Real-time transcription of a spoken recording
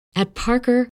At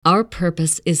Parker, our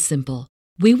purpose is simple.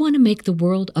 We want to make the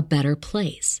world a better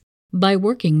place by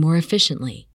working more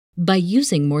efficiently, by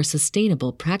using more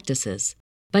sustainable practices,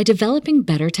 by developing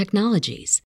better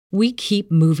technologies. We keep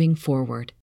moving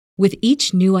forward. With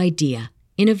each new idea,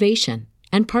 innovation,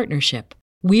 and partnership,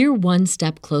 we're one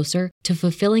step closer to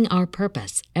fulfilling our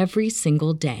purpose every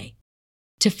single day.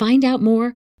 To find out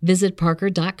more, visit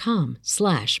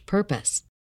parker.com/purpose.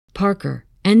 Parker,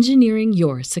 engineering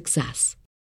your success.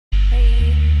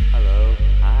 Hey. Hello.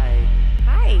 Hi.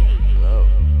 Hi. Hello.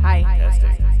 Hi.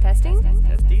 Testing. Testing?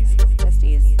 Testies.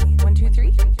 Testies. 1, 2,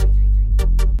 3.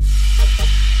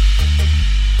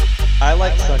 I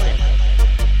like sucking.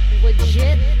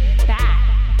 Legit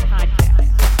bad podcast.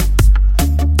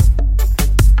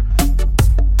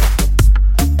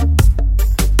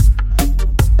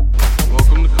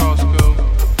 Welcome to Costco.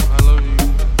 I love you.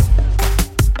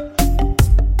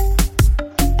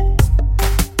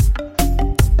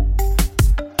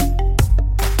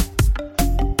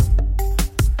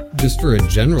 Just for a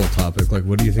general topic, like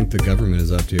what do you think the government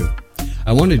is up to?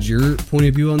 I wanted your point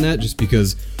of view on that just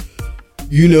because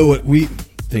you know what we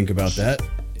think about that,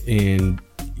 and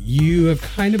you have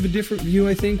kind of a different view,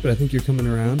 I think, but I think you're coming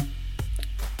around.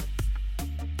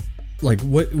 Like,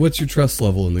 what's your trust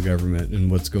level in the government and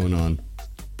what's going on?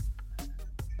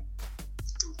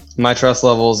 My trust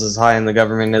level is as high in the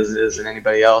government as it is in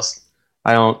anybody else.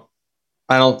 I don't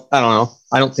know.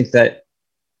 I don't think that.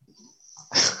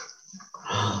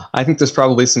 I think there's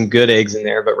probably some good eggs in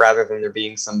there, but rather than there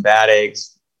being some bad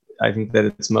eggs, I think that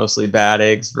it's mostly bad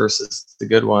eggs versus the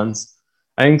good ones.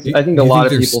 I think a lot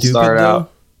of people start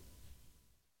out.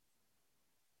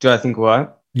 Do I think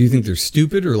what? Do you think they're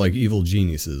stupid or like evil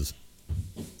geniuses?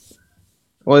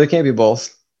 Well, they can't be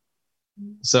both.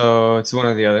 So it's one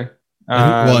or the other.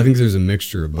 I think there's a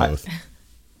mixture of both.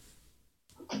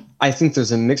 I think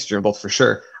there's a mixture of both for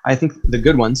sure. I think the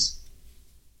good ones,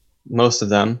 most of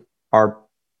them, are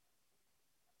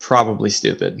probably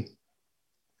stupid.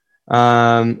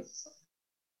 Because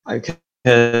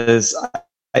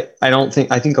I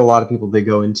think a lot of people, they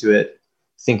go into it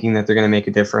thinking that they're going to make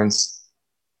a difference,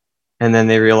 and then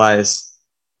they realize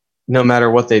no matter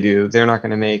what they do, they're not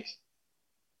going to make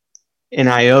an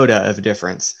iota of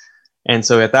difference. And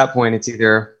so at that point, it's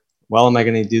either, well, am I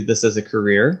going to do this as a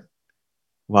career?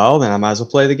 Well, then I might as well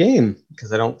play the game,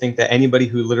 because I don't think that anybody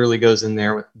who literally goes in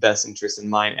there with best interest in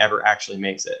mind ever actually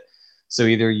makes it. So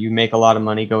either you make a lot of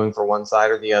money going for one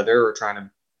side or the other, or trying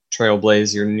to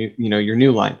trailblaze your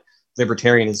new line.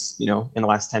 Libertarian is, in the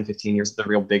last 10, 15 years, the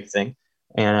real big thing.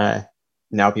 And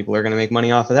now people are going to make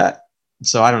money off of that.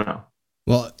 So I don't know.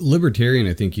 Well, libertarian,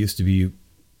 I think, used to be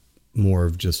more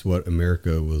of just what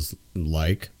America was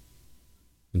like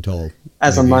until...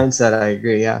 As a mindset, I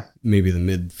agree, yeah. Maybe the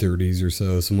mid-30s or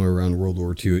so, somewhere around World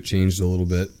War II, it changed a little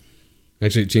bit.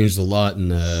 Actually, it changed a lot in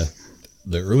the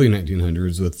early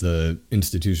 1900s with the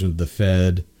institution of the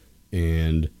Fed,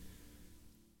 and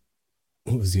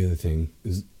what was the other thing?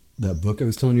 Is that book I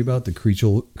was telling you about, The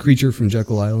Creature from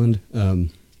Jekyll Island?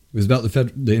 It was about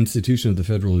the institution of the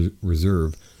Federal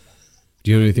Reserve.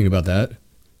 Do you know anything about that?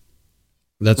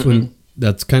 That's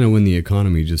that's kind of when the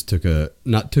economy just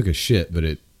not took a shit,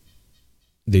 but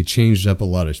they changed up a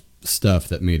lot of stuff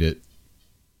that made it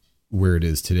where it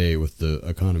is today with the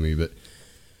economy. But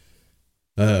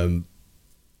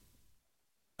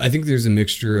I think there's a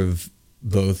mixture of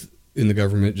both in the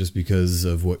government, just because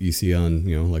of what you see on,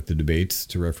 like the debates,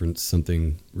 to reference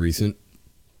something recent.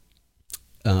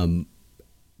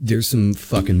 There's some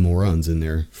fucking morons in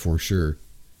there for sure.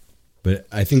 But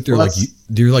I think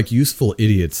they're like useful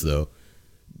idiots, though.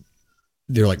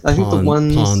 They're like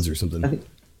pawns or something.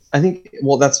 I think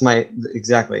that's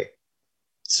exactly.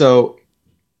 So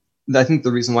I think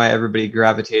the reason why everybody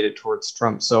gravitated towards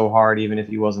Trump so hard, even if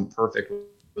he wasn't perfect,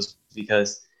 was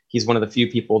because he's one of the few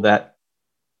people that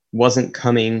wasn't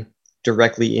coming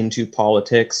directly into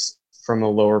politics from a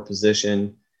lower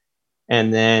position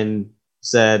and then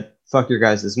said, fuck your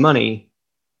guys' money,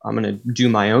 I'm going to do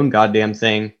my own goddamn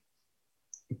thing.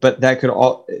 But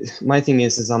my thing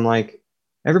is I'm like,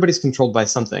 everybody's controlled by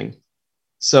something.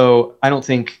 So I don't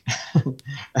think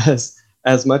as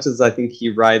much as I think he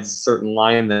rides a certain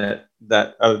line that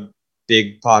a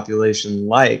big population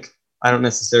like, I don't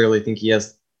necessarily think he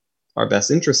has our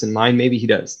best interests in mind. Maybe he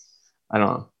does. I don't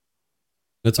know.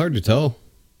 It's hard to tell.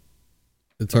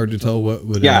 It's hard to tell what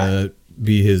would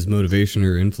be his motivation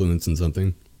or influence in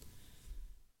something.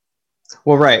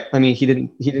 Well, right. I mean, he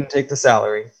didn't take the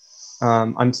salary.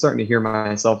 I'm starting to hear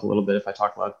myself a little bit if I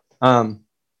talk loud.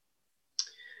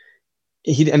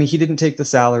 He didn't take the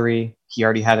salary. He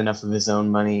already had enough of his own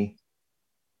money.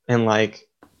 And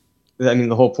I mean,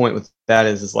 the whole point with that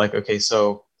is like, okay,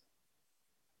 so,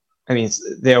 I mean,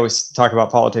 they always talk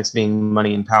about politics being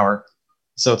money and power.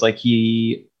 So it's like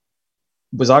he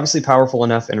was obviously powerful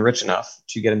enough and rich enough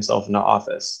to get himself into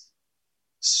office.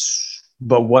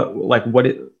 But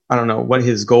I don't know what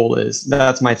his goal is.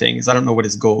 That's my thing, is I don't know what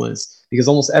his goal is, because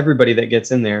almost everybody that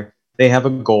gets in there, they have a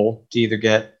goal to either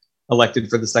get elected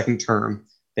for the second term.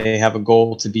 They have a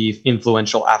goal to be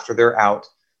influential after they're out.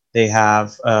 They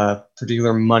have a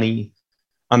particular money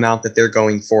amount that they're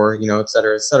going for, you know, et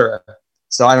cetera, et cetera.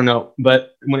 So I don't know.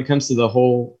 But when it comes to the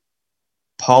whole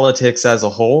politics as a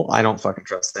whole, I don't fucking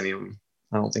trust any of them.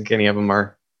 I don't think any of them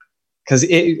are. Because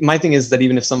my thing is that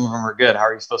even if some of them are good, how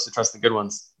are you supposed to trust the good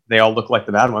ones? They all look like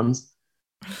the bad ones.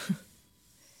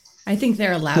 I think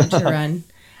they're allowed to run.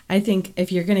 I think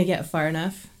if you're going to get far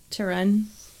enough to run,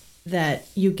 that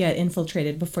you get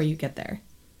infiltrated before you get there.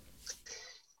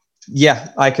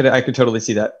 Yeah, I could totally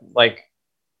see that. Like,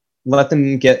 let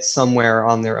them get somewhere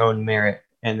on their own merit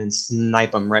and then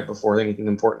snipe them right before anything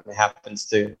important happens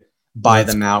to buy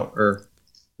them out. Or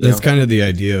that's kind of the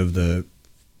idea of the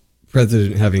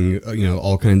president having, you know,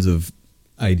 all kinds of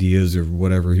ideas or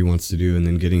whatever he wants to do, and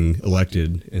then getting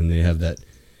elected, and they have that,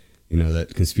 you know,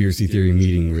 that conspiracy theory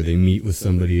meeting where they meet with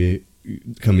somebody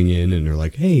coming in and they're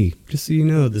like, hey, just so you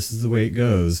know, this is the way it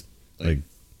goes. Like,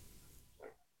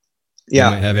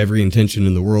 yeah, they might have every intention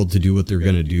in the world to do what they're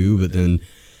going to do, but then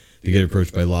they get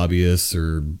approached by lobbyists,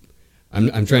 or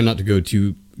I'm trying not to go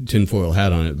too tinfoil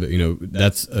hat on it, but, you know,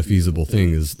 that's a feasible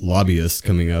thing, is lobbyists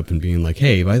coming up and being like,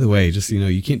 hey, by the way, just so you know,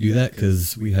 you can't do that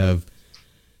because we have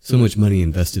so much money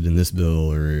invested in this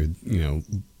bill, or, you know,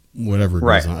 whatever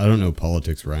goes on. I don't know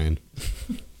politics, Ryan.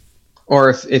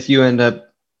 Or if you end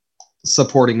up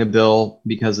supporting a bill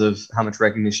because of how much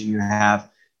recognition you have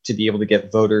to be able to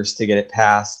get voters to get it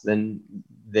passed, then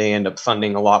they end up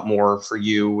funding a lot more for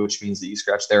you, which means that you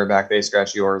scratch their back, they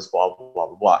scratch yours, blah, blah, blah,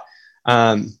 blah,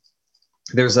 blah.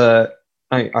 There's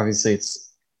obviously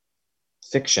it's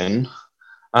fiction.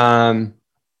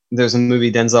 There's a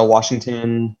movie, Denzel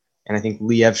Washington and I think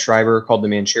Liev Schreiber, called The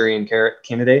Manchurian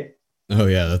Candidate. Oh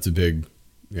yeah, that's a big,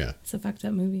 yeah. It's a fucked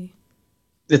up movie.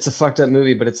 It's a fucked up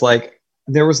movie, but it's like,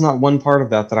 there was not one part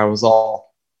of that I was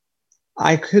all,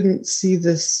 I couldn't see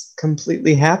this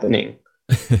completely happening.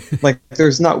 Like,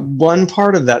 there's not one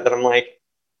part of that I'm like,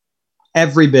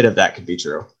 every bit of that could be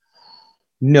true.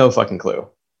 No fucking clue.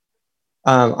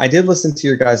 I did listen to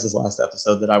your guys' last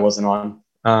episode that I wasn't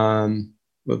on,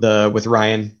 with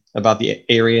Ryan about the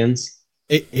Aryans.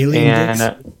 Aliens.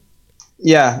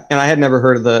 Yeah, and I had never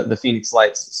heard of the Phoenix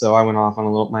Lights, so I went off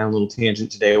on my own little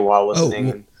tangent today while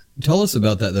listening. Tell us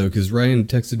about that, though, because Ryan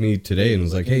texted me today and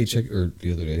was like, hey, or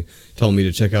the other day, telling me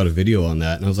to check out a video on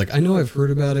that. And I was like, I know I've heard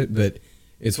about it, but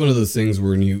it's one of those things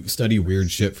where when you study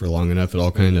weird shit for long enough, it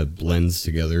all kind of blends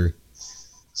together.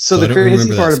 So the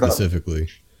crazy part specifically.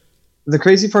 The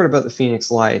crazy part about the Phoenix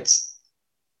Lights,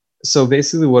 so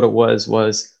basically what it was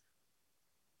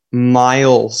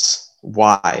miles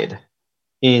wide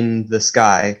in the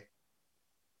sky,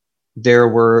 there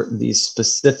were these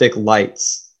specific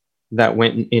lights that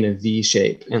went in a V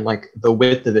shape, and like the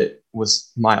width of it was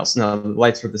miles. Now the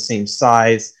lights were the same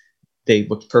size, they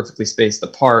looked perfectly spaced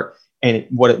apart, and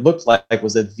what it looked like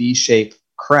was a V-shaped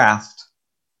craft,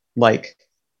 like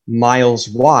miles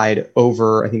wide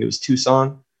over, I think it was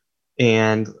Tucson,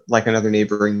 and like another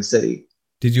neighboring city.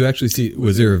 Did you actually see,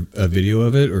 was there a video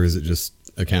of it, or is it just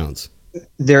accounts?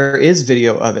 There is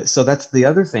video of it. So that's the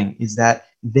other thing, is that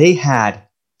they had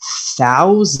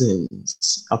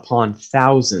thousands upon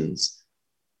thousands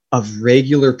of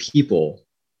regular people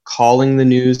calling the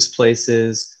news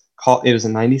places. It was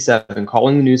in 97,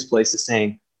 calling the news places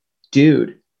saying,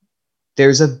 dude,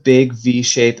 there's a big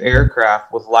V-shaped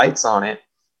aircraft with lights on it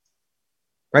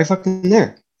right fucking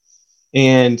there.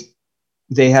 And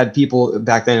they had people,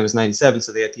 back then it was 97,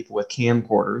 so they had people with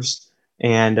camcorders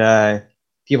and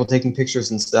people taking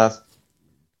pictures and stuff.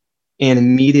 And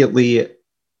immediately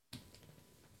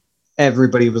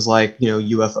everybody was like, you know,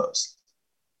 UFOs.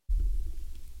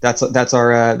 That's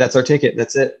our ticket.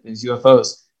 That's it. It's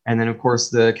UFOs. And then of course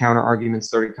the counter arguments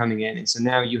started coming in. And so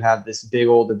now you have this big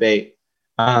old debate.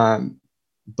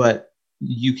 But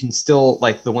you can still,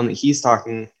 like the one that he's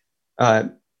talking,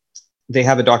 they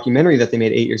have a documentary that they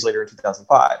made 8 years later in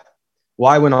 2005.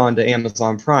 Well, I went on to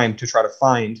Amazon Prime to try to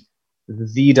find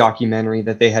the documentary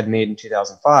that they had made in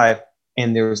 2005,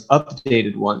 and there's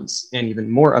updated ones and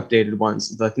even more updated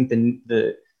ones. I think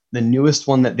the newest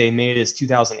one that they made is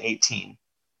 2018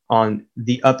 on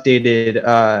the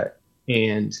updated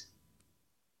and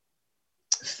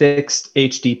fixed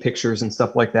HD pictures and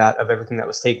stuff like that of everything that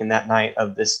was taken that night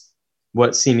of this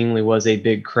what seemingly was a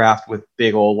big craft with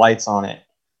big old lights on it,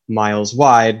 miles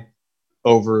wide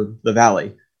over the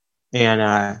valley.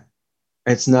 And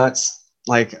it's nuts.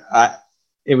 Like,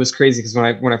 it was crazy because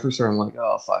when I first started, I'm like,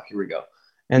 oh fuck, here we go.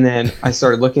 And then I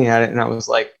started looking at it and I was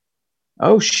like,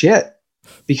 oh shit.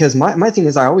 Because my thing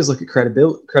is, I always look at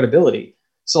credibility.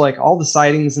 So like all the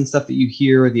sightings and stuff that you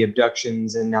hear, the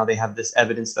abductions, and now they have this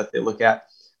evidence that they look at,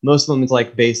 most of them is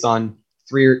like based on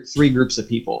three groups of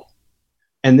people.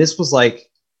 And this was like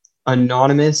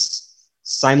anonymous,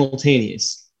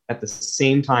 simultaneous, at the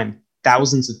same time,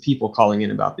 thousands of people calling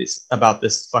in about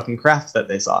this fucking craft that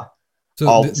they saw.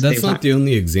 So that's not the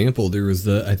only example. There was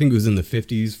I think it was in the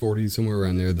 50s, 40s, somewhere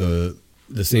around there.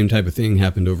 The same type of thing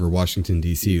happened over Washington,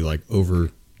 D.C., like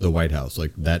over the White House,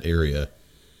 like that area.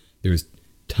 There's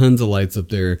tons of lights up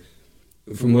there.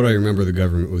 From what I remember, the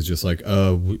government was just like,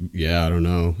 oh, yeah, I don't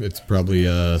know. It's probably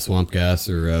swamp gas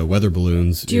or weather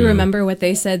balloons. Do you remember what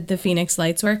they said the Phoenix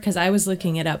lights were? Because I was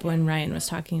looking it up when Ryan was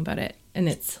talking about it, and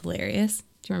it's hilarious.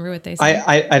 Do you remember what they said?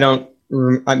 I don't,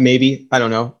 maybe, I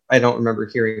don't know. I don't remember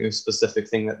hearing a specific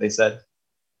thing that they said.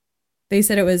 They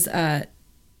said it was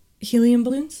helium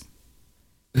balloons.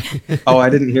 Oh, I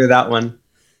didn't hear that one.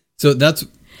 So that's...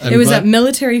 It was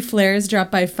military flares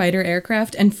dropped by fighter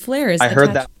aircraft and flares. I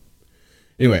heard that.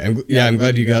 Anyway, I'm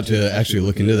glad you got to actually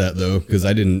look into that, though, because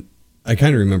I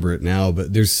kind of remember it now,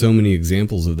 but there's so many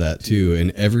examples of that, too. And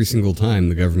every single time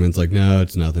the government's like, no,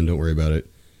 it's nothing, don't worry about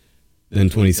it. Then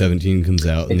 2017 comes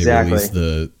out and they release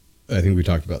I think we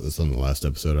talked about this on the last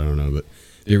episode, I don't know, but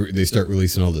they start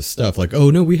releasing all this stuff like,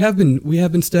 oh, no, we have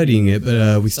been studying it,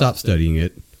 but we stopped studying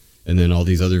it. And then all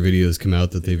these other videos come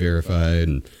out that they verify,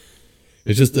 and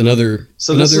it's just another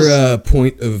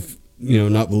point of,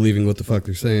 not believing what the fuck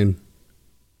they're saying.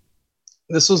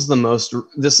 This is the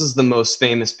most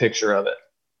famous picture of it.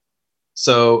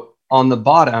 So on the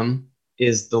bottom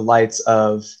is the lights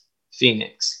of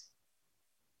Phoenix.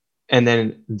 And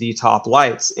then the top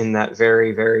lights in that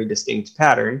very, very distinct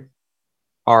pattern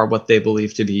are what they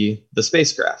believe to be the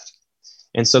spacecraft.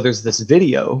 And so there's this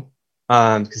video,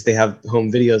 because they have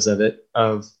home videos of it,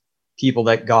 of people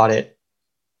that got it,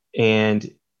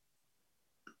 and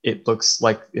it looks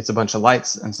like it's a bunch of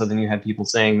lights. And so then you had people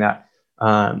saying that,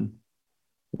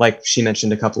 like she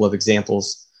mentioned a couple of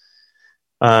examples,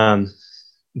 that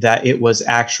it was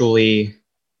actually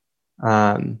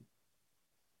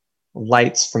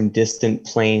lights from distant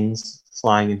planes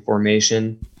flying in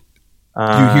formation. Do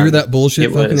you hear that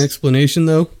bullshit fucking explanation,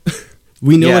 though?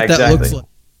 We know what that looks like.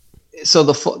 So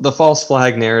the false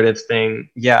flag narrative thing,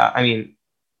 yeah, I mean,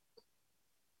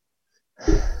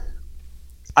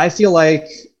 I feel like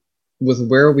with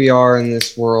where we are in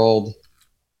this world,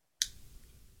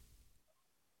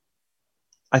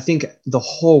 I think the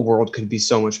whole world could be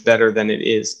so much better than it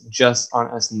is just on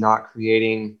us not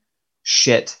creating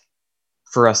shit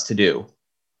for us to do.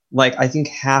 Like, I think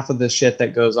half of the shit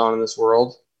that goes on in this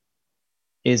world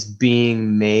is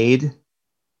being made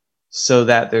so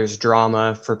that there's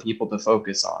drama for people to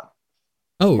focus on.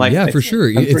 Oh, like, yeah, for sure.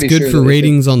 It's good for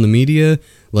ratings on the media.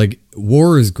 Like,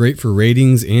 war is great for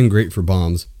ratings and great for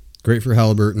bombs. Great for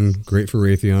Halliburton, great for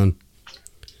Raytheon.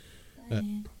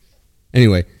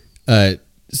 Anyway,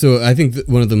 so I think that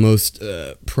one of the most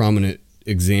prominent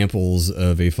examples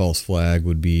of a false flag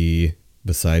would be,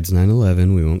 besides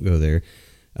 9/11, we won't go there,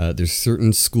 there's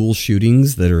certain school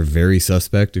shootings that are very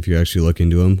suspect if you actually look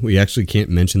into them. We actually can't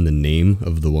mention the name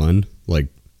of the one. Like,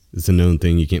 it's a known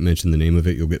thing. You can't mention the name of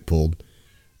it. You'll get pulled.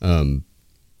 What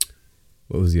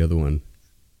was the other one?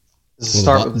 Does it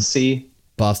start with a C?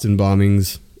 Boston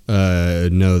bombings.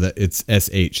 No, that it's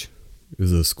SH. It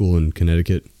was a school in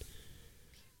Connecticut.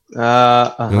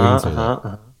 But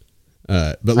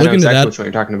look into that. Which one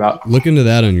you're talking about. Look into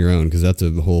that on your own, because that's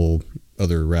a whole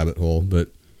other rabbit hole. But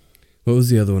what was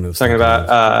the other one I was talking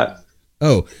about?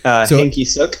 Hanky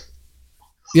Sook.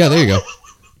 Yeah, there you go.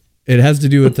 It has to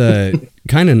do with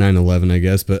kind of 9/11, I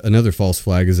guess. But another false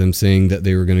flag is them saying that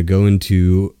they were going to go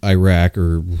into Iraq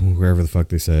or wherever the fuck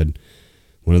they said,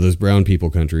 one of those brown people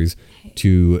countries,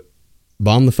 to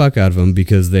bomb the fuck out of them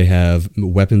because they have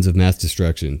weapons of mass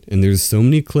destruction. And there's so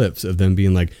many clips of them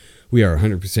being like, we are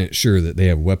 100% sure that they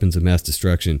have weapons of mass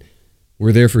destruction.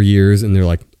 We're there for years, and they're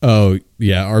like, oh,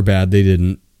 yeah, our bad. They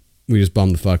didn't. We just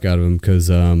bombed the fuck out of them because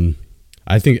I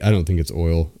don't think it's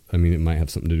oil. I mean, it might have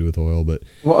something to do with oil, but...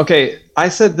 Well, okay, I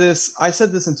said this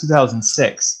in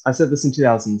 2006. I said this in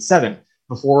 2007,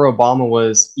 before Obama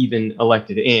was even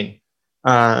elected in.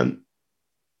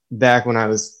 Back when I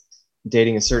was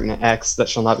dating a certain ex that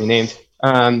shall not be named.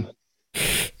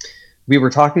 We were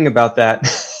talking about that.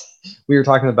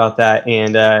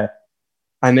 And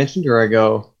I mentioned to her, I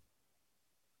go,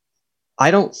 I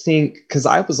don't think, because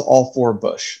I was all for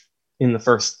Bush in the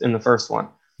first one.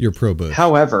 You're pro Bush.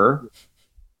 However,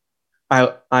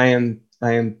 I am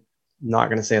not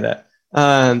going to say that.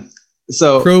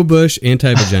 So Pro Bush,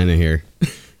 anti vagina hair.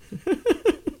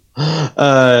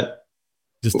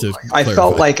 Just to I clarify.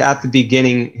 felt like at the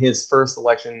beginning, his first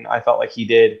election, I felt like he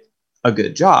did a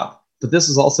good job. But this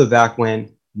was also back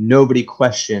when nobody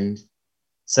questioned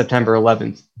September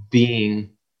 11th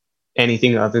being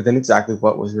anything other than exactly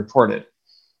what was reported.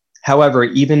 However,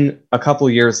 even a couple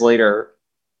years later,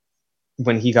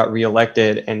 when he got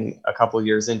reelected and a couple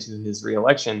years into his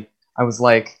reelection, I was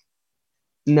like,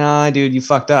 nah, dude, you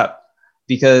fucked up.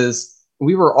 Because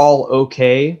we were all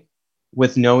okay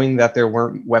with knowing that there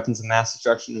weren't weapons of mass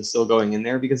destruction still going in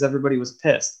there because everybody was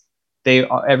pissed.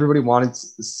 Everybody wanted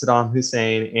Saddam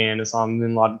Hussein and Osama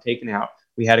bin Laden taken out.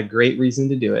 We had a great reason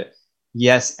to do it.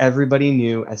 Yes, everybody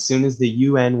knew as soon as the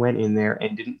UN went in there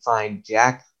and didn't find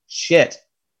jack shit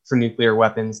for nuclear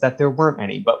weapons that there weren't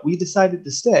any, but we decided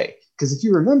to stay. Because if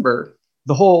you remember,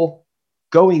 the whole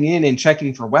going in and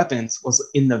checking for weapons was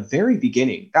in the very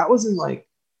beginning. That was in like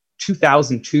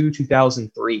 2002,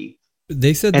 2003.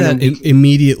 They said And that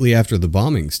immediately after the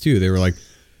bombings too. They were like,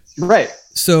 right.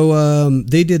 so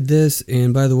they did this,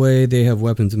 and by the way, they have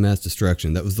weapons of mass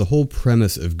destruction. That was the whole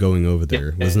premise of going over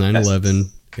there, was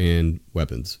 9/11 and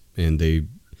weapons. And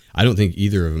I don't think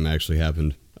either of them actually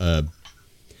happened.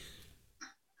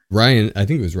 Ryan, I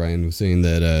think it was Ryan, was saying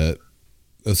that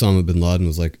Osama bin Laden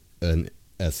was like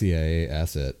a CIA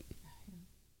asset.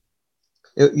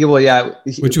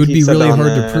 Which would be really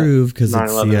hard to prove because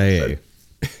it's CIA.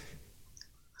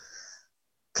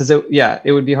 Because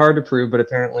it would be hard to prove, but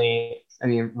apparently, I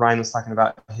mean, Ryan was talking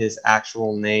about his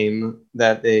actual name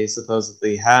that they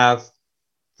supposedly have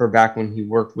for back when he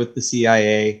worked with the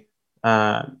CIA.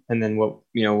 And then what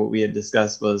we had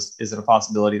discussed was, is it a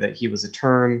possibility that he was a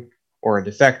turn or a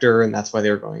defector, and that's why they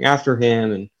were going after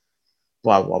him, and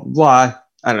blah, blah, blah.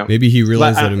 I don't know. Maybe he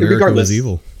realized that America was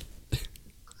evil.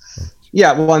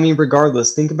 Yeah, well, I mean,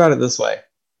 regardless, think about it this way.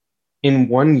 In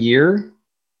 1 year,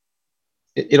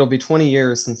 it'll be 20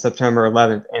 years since September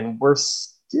 11th, and we're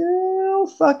still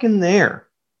fucking there.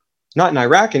 Not in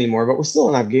Iraq anymore, but we're still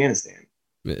in Afghanistan.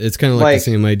 It's kind of like the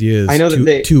same idea as I know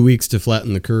that 2 weeks to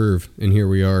flatten the curve, and here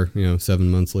we are,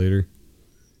 7 months later.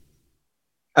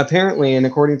 Apparently, and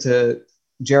according to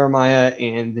Jeremiah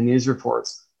and the news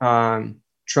reports,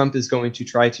 Trump is going to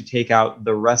try to take out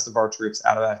the rest of our troops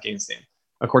out of Afghanistan.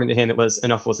 According to him, it was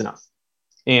enough was enough.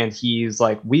 And he's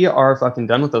like, we are fucking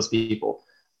done with those people.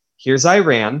 Here's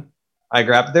Iran. I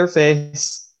grabbed their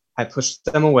face. I pushed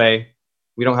them away.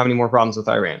 We don't have any more problems with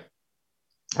Iran.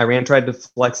 Iran tried to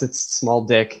flex its small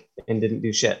dick and didn't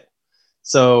do shit.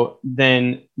 So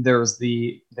then there's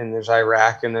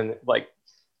Iraq, and then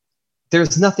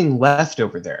there's nothing left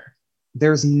over there.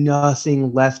 There's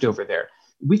nothing left over there.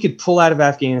 We could pull out of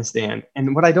Afghanistan.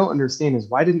 And what I don't understand is,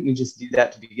 why didn't we just do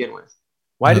that to begin with?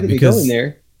 Why didn't we go in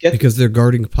there? Because they're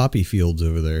guarding poppy fields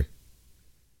over there.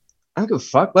 I don't give a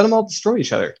fuck. Let them all destroy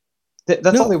each other.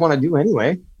 That's all they want to do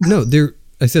anyway. No,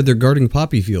 I said they're guarding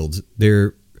poppy fields.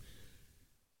 Go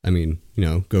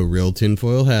real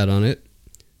tinfoil hat on it.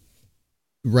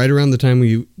 Right around the time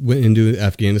we went into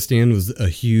Afghanistan was a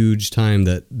huge time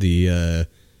that the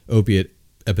opiate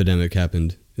epidemic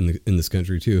happened in this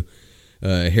country too.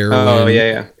 Heroin. Oh,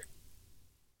 yeah.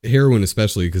 Heroin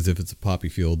especially, because if it's a poppy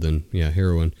field, then yeah,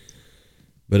 heroin.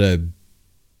 But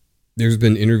there's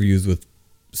been interviews with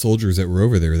soldiers that were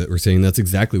over there that were saying that's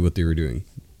exactly what they were doing.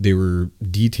 They were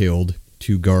detailed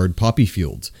to guard poppy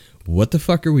fields. What the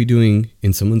fuck are we doing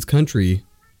in someone's country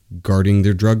guarding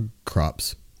their drug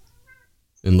crops?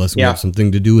 Unless we have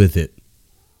something to do with it.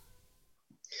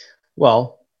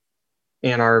 Well,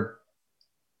 and our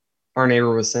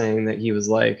neighbor was saying that he was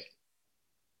like,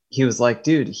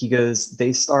 dude, he goes,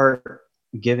 they start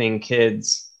giving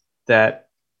kids that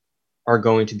are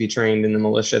going to be trained in the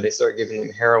militia, they start giving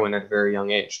them heroin at a very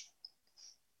young age.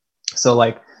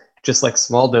 So just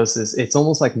small doses, it's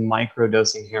almost like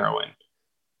microdosing heroin,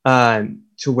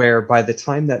 to where by the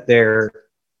time that they're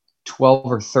 12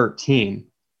 or 13,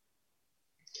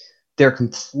 they're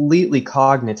completely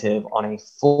cognitive on a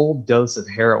full dose of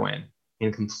heroin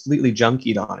and completely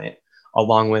junkied on it,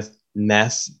 along with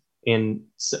meth and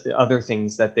other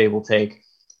things that they will take,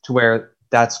 to where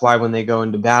that's why when they go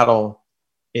into battle,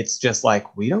 it's just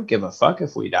like, we don't give a fuck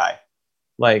if we die.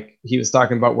 He was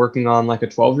talking about working on a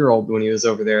 12-year-old when he was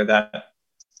over there that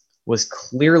was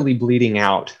clearly bleeding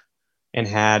out and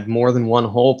had more than one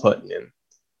hole put in him.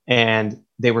 And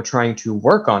they were trying to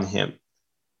work on him.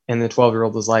 And the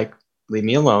 12-year-old was like, leave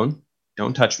me alone.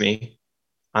 Don't touch me.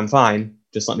 I'm fine.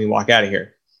 Just let me walk out of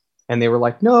here. And they were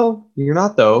like, no, you're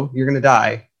not though. You're going to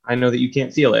die. I know that you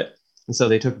can't feel it. And so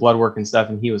they took blood work and stuff,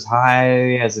 and he was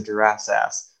high as a giraffe's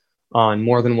ass on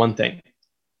more than one thing.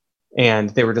 And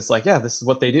they were just like, yeah, this is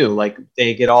what they do. Like,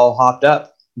 they get all hopped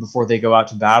up before they go out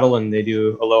to battle, and they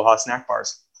do Aloha snack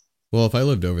bars. Well, if I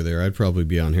lived over there, I'd probably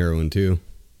be on heroin too.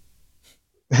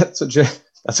 That's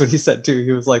what he said too.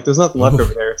 He was like, there's nothing left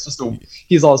over there. It's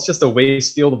just a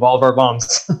waste field of all of our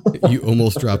bombs. You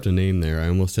almost dropped a name there. I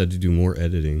almost had to do more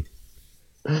editing.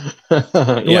 Yeah,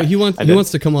 Well, he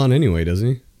wants to come on anyway, doesn't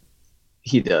he?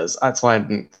 He does. That's why I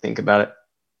didn't think about it.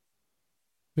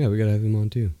 Yeah, we gotta have him on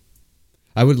too.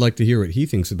 I would like to hear what he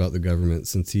thinks about the government,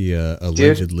 since he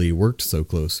allegedly worked so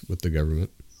close with the government.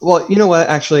 Well, you know what?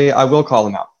 Actually, I will call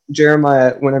him out.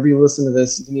 Jeremiah, whenever you listen to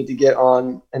this, you need to get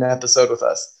on an episode with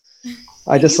us.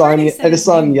 I just saw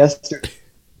him yesterday.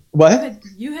 What?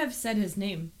 You have said his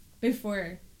name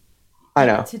before. I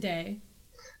know. Today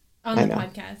on the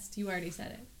podcast, you already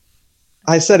said it.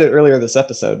 I said it earlier this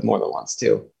episode more than once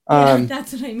too. Yeah,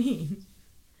 that's what I mean.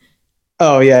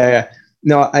 Oh yeah.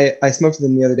 No, I smoked with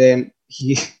him the other day, and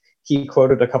he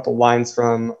quoted a couple lines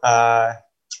from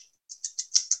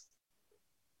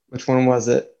which one was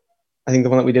it? I think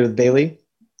the one that we did with Bailey,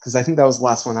 because I think that was the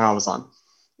last one that I was on.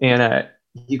 And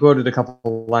he quoted a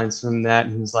couple lines from that,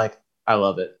 and he was like, "I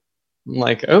love it." I'm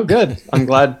like, "Oh, good. I'm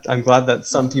glad that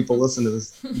some people listen to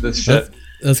this shit."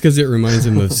 That's because it reminds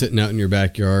him of sitting out in your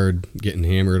backyard, getting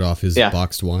hammered off his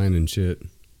boxed wine and shit.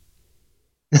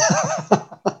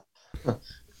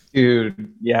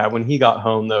 Dude, yeah. When he got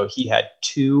home, though, he had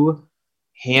 2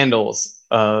 handles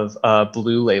of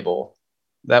Blue Label.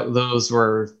 Those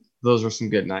were some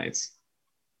good nights.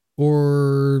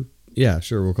 Or yeah,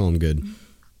 sure, we'll call them good.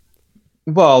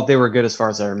 Well, they were good as far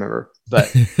as I remember, but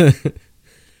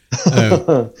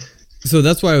so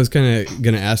that's why I was kind of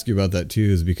going to ask you about that too,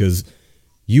 is because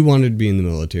you wanted to be in the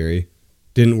military,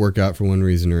 didn't work out for one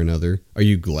reason or another. Are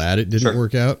you glad it didn't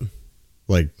work out?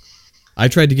 Like, I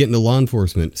tried to get into law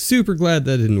enforcement, super glad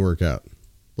that didn't work out.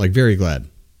 Like, very glad.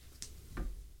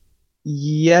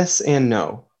 Yes and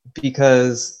no,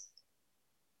 because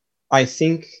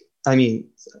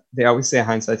they always say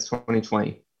hindsight's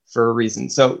 20/20 for a reason.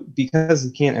 So because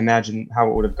you can't imagine how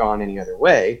it would have gone any other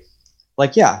way,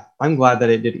 like, yeah, I'm glad that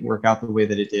it didn't work out the way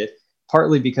that it did.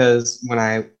 Partly because when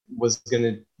I was going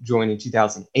to join in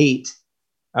 2008,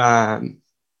 I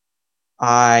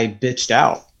bitched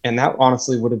out. And that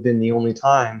honestly would have been the only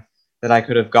time that I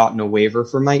could have gotten a waiver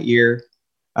for my ear.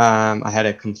 I had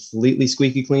a completely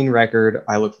squeaky clean record.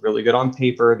 I looked really good on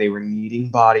paper. They were needing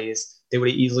bodies. They would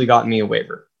have easily gotten me a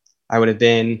waiver. I would have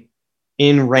been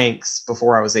in ranks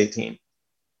before I was 18.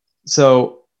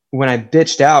 So when I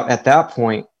bitched out at that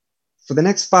point, for the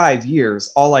next 5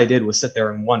 years, all I did was sit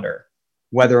there and wonder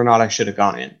whether or not I should have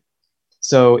gone in.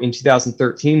 So in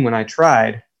 2013, when I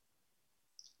tried,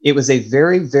 it was a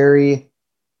very, very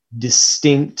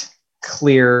distinct,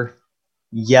 clear,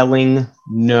 yelling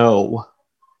no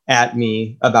at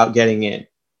me about getting in.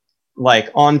 Like,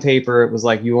 on paper, it was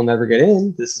like, you will never get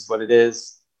in. This is what it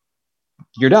is.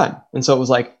 You're done. And so it was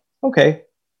like, okay.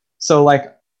 So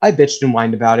like, I bitched and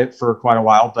whined about it for quite a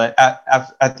while, but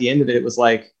at the end of it, it was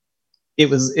like,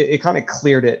 it kind of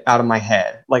cleared it out of my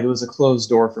head. Like, it was a closed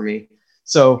door for me.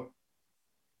 So,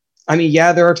 I mean,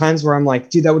 yeah, there are times where I'm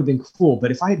like, dude, that would have been cool. But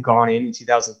if I had gone in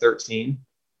 2013,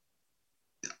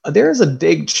 there's a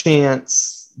big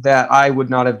chance that I would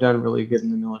not have done really good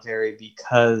in the military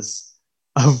because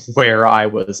of where I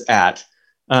was at.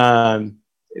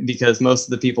 Because most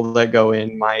of the people that go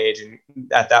in my age, and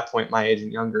at that point, my age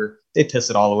and younger, they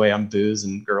piss it all away on booze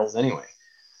and girls anyway.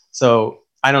 So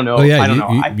I don't know. Oh, yeah, I don't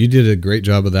know. You did a great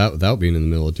job of that without being in the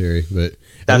military, but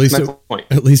that's my point.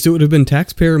 At least it would have been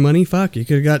taxpayer money. Fuck, you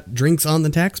could have got drinks on the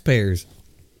taxpayers.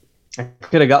 I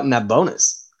could have gotten that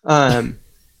bonus. But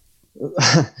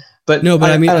no,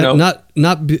 but I mean, don't know.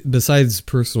 not besides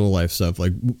personal life stuff,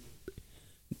 like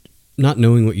not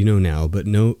knowing what you know now, but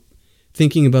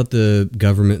thinking about the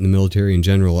government and the military in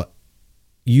general.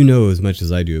 You know as much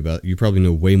as I do about. You probably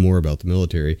know way more about the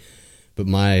military, but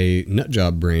my nut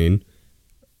job brain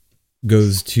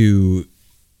goes to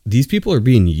these people are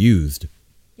being used.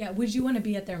 Yeah, would you want to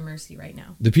be at their mercy right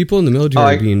now? The people in the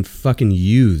military are being fucking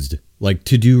used, like,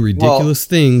 to do ridiculous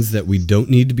things that we don't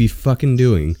need to be fucking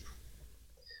doing.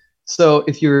 So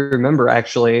if you remember,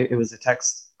 actually, it was a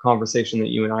text conversation that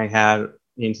you and I had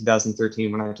in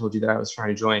 2013 when I told you that I was trying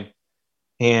to join.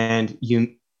 And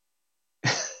you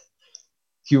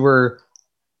were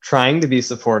trying to be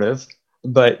supportive,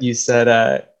 but you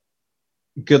said,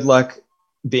 good luck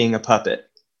being a puppet.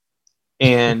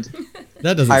 And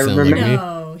that doesn't sound like me.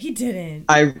 No, he didn't.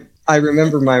 I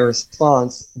remember my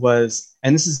response was,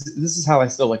 And this is how I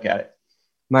still look at it.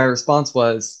 My response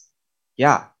was,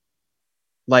 yeah,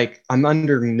 like I'm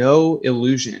under no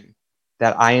illusion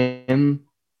that I am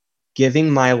giving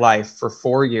my life for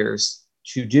 4 years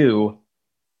to do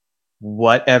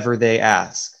whatever they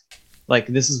ask. Like,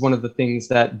 this is one of the things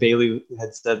that Bailey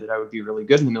had said that I would be really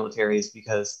good in the military, is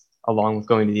because along with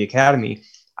going to the academy,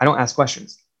 I don't ask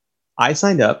questions. I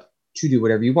signed up to do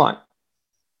whatever you want.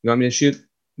 You want me to shoot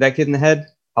that kid in the head?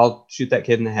 I'll shoot that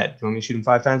kid in the head. You want me to shoot him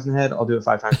 5 times in the head? I'll do it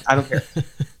 5 times. I don't care.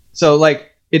 So,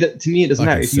 like, to me, it doesn't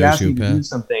matter. If you ask me to do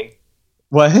something,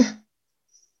 what?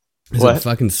 Is it a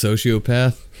fucking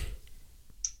sociopath?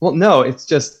 Well, no, it's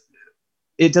just,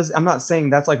 it does. I'm not saying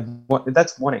that's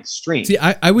that's one extreme. See,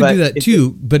 I would do that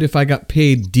too, but if I got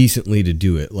paid decently to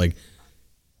do it, like,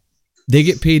 they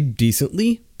get paid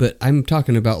decently, but I'm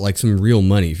talking about like some real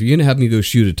money. If you're gonna have me go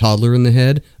shoot a toddler in the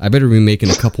head, I better be making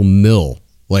a couple mil.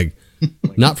 Like,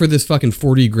 not for this fucking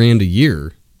 40 grand a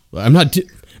year. I'm not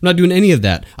doing any of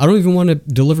that. I don't even want to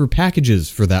deliver packages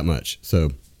for that much.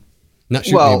 So, not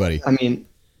shooting anybody. I mean,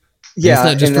 yeah,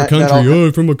 and it's not just for country.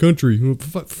 Oh, from a country.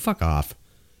 Fuck off.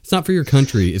 It's not for your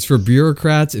country. It's for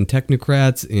bureaucrats and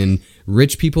technocrats and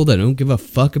rich people that don't give a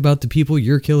fuck about the people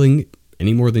you're killing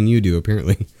any more than you do,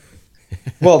 apparently.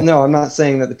 Well, no, I'm not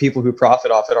saying that the people who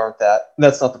profit off it aren't that.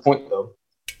 That's not the point, though.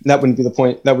 That wouldn't be the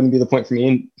point. That wouldn't be the point for me.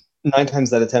 And 9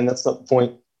 times out of 10, that's not the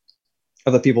point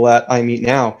of the people that I meet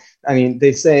now. I mean,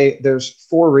 they say there's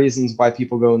 4 reasons why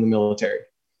people go in the military.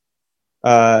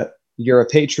 You're a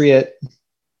patriot.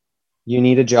 You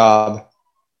need a job,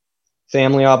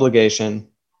 family obligation,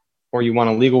 or you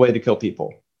want a legal way to kill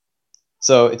people.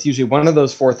 So it's usually one of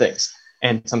those 4 things,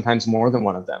 and sometimes more than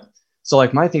one of them. So,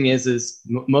 like, my thing is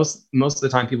most of the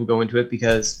time people go into it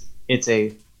because it's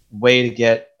a way to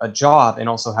get a job and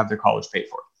also have their college paid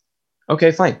for.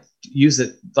 Okay, fine. Use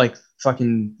it. Like,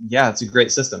 fucking, yeah, it's a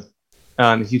great system.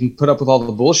 If you can put up with all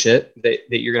the bullshit that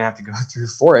you're going to have to go through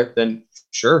for it, then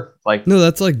sure. Like, no,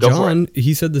 that's like John.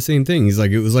 He said the same thing. He's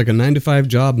like, it was like a 9-to-5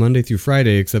 job Monday through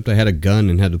Friday, except I had a gun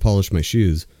and had to polish my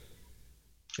shoes.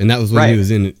 And that was when he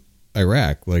was in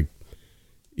Iraq. Like,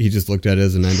 he just looked at it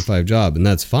as a 9-to-5 job, and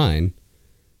that's fine.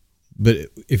 But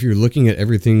if you're looking at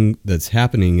everything that's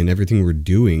happening and everything we're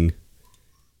doing,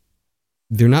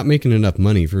 they're not making enough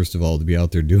money, first of all, to be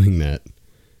out there doing that.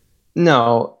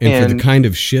 No. And for the kind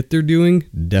of shit they're doing,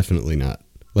 definitely not.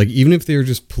 Like, even if they're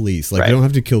just police, like, they don't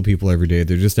have to kill people every day.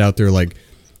 They're just out there, like,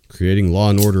 creating law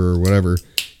and order or whatever.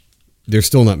 They're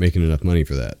still not making enough money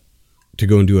for that. To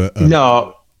go into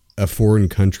a foreign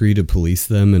country to police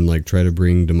them and, like, try to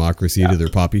bring democracy to their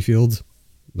poppy fields.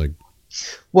 Like,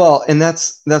 well, and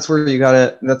that's where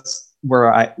that's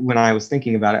where when I was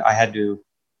thinking about it, I had to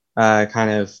kind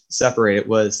of separate it.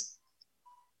 Was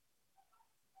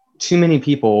too many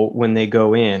people, when they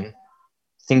go in,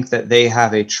 think that they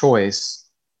have a choice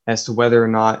as to whether or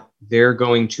not they're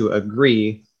going to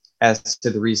agree as to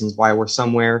the reasons why we're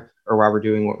somewhere or why we're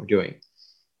doing what we're doing.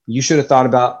 You should have thought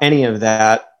about any of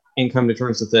that and come to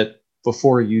terms with it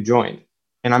before you joined.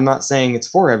 And I'm not saying it's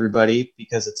for everybody,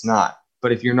 because it's not.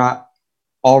 But if you're not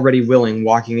already willing,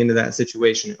 walking into that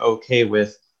situation, okay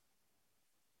with,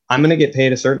 I'm going to get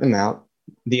paid a certain amount.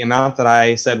 The amount that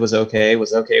I said was okay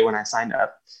when I signed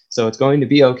up. So it's going to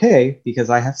be okay because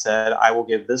I have said I will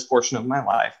give this portion of my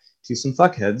life to some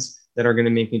fuckheads that are going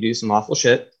to make me do some awful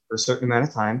shit for a certain amount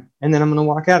of time. And then I'm going to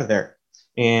walk out of there.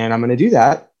 And I'm going to do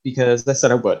that because I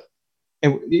said I would.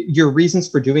 And your reasons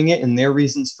for doing it and their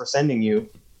reasons for sending you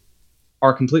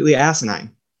are completely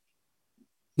asinine.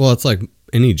 Well, it's like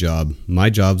any job. My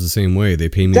job's the same way. They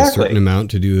pay me a certain amount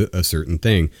to do a certain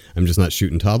thing. I'm just not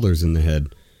shooting toddlers in the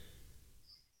head.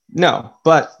 No,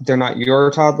 but they're not your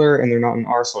toddler and they're not in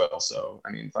our soil. So,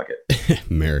 I mean, fuck it.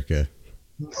 America.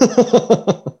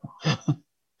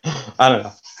 I don't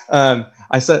know.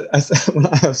 I said when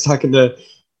I was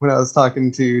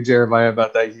talking to Jeremiah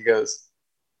about that,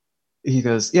 he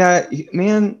goes, yeah,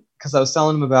 man, because I was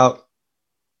telling him about,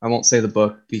 I won't say the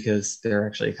book because they're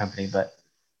actually a company, but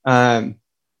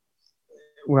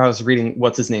where I was reading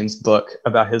what's his name's book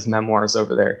about his memoirs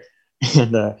over there,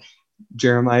 and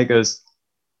Jeremiah goes,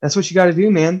 that's what you got to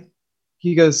do, man.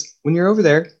 He goes, when you're over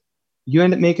there, you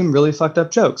end up making really fucked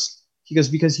up jokes. He goes,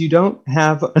 because you don't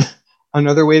have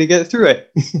another way to get through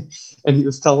it. And he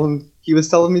was telling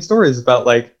me stories about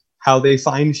like how they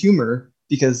find humor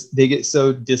because they get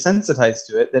so desensitized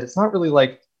to it that it's not really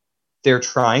like they're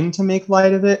trying to make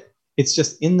light of it. It's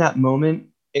just in that moment,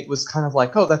 it was kind of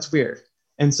like, oh, that's weird.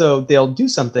 And so they'll do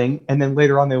something, and then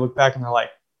later on they look back and they're like,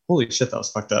 holy shit, that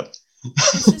was fucked up.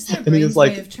 It's just their brain's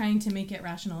way of trying to make it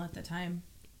rational at the time.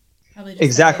 Probably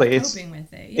just coping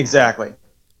with it. Yeah. Exactly.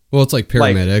 Well, it's like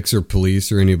paramedics or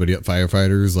police or anybody,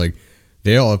 firefighters, like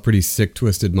they all have pretty sick,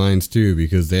 twisted minds too,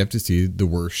 because they have to see the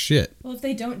worst shit. Well, if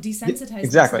they don't desensitize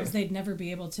Exactly. themselves, they'd never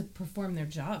be able to perform their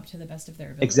job to the best of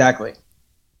their ability.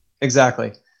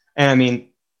 Exactly. And I mean,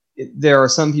 there are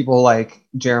some people like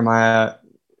Jeremiah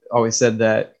always said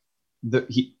that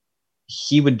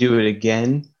he would do it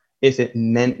again if it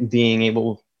meant being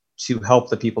able to help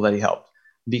the people that he helped.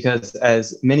 Because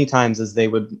as many times as they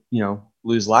would,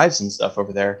 lose lives and stuff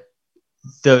over there,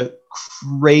 the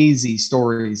crazy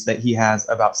stories that he has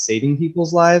about saving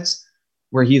people's lives,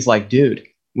 where he's like, dude,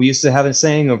 we used to have a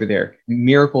saying over there,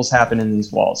 miracles happen in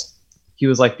these walls. He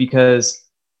was like, because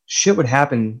shit would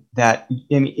happen that,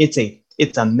 I mean, it's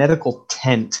a medical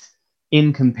tent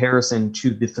in comparison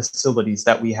to the facilities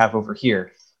that we have over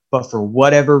here. But for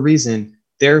whatever reason,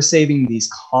 they're saving these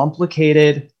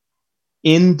complicated,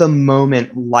 in the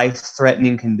moment,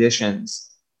 life-threatening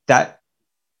conditions that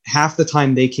half the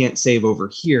time they can't save over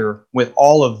here with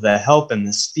all of the help and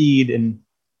the speed and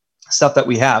stuff that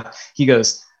we have. He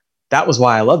goes, that was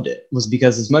why I loved it, was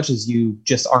because as much as you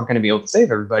just aren't going to be able to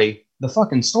save everybody, the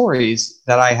fucking stories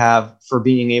that I have for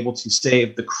being able to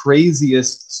save the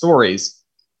craziest stories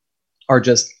are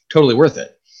just totally worth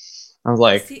it. I was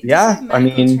like,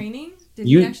 Training? Did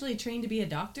he actually train to be a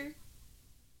doctor?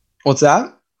 What's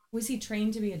that? Was he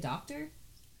trained to be a doctor?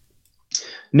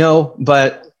 No,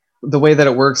 but the way that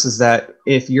it works is that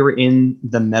if you're in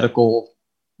the medical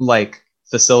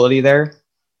facility there,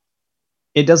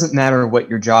 it doesn't matter what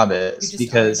your job is,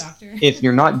 because if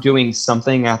you're not doing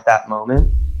something at that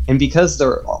moment, and because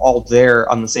they're all there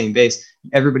on the same base,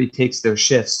 everybody takes their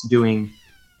shifts doing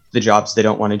the jobs they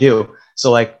don't want to do.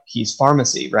 So he's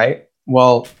pharmacy, right?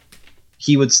 Well,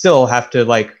 he would still have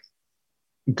to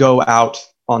go out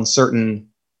on certain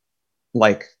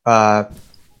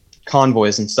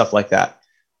convoys and stuff like that,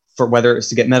 for whether it's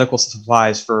to get medical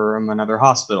supplies from another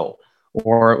hospital,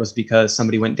 or it was because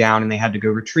somebody went down and they had to go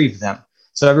retrieve them.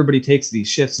 So everybody takes these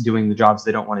shifts doing the jobs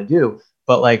they don't want to do.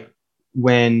 But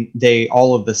when they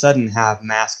all of a sudden have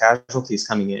mass casualties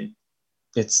coming in,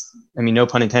 no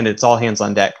pun intended, it's all hands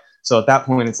on deck. So at that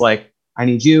point, it's I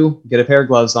need you, get a pair of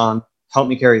gloves on, help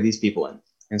me carry these people in.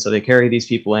 And so they carry these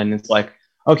people in. It's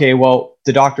okay, well,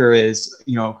 the doctor is,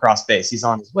 across base. He's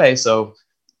on his way. So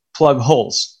plug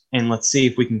holes and let's see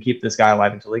if we can keep this guy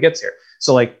alive until he gets here.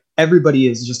 So everybody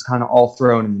is just kind of all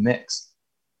thrown in the mix.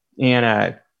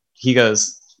 And he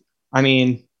goes,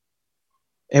 there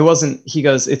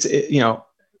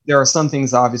are some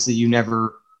things obviously you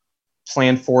never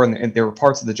planned for, and there were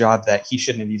parts of the job that he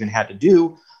shouldn't have even had to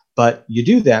do, but you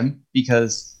do them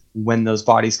because when those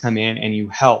bodies come in and you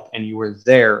help and you were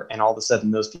there and all of a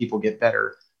sudden those people get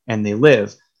better and they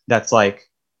live, that's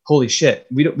holy shit.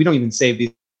 We don't even save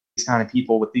these kind of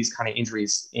people with these kind of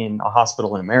injuries in a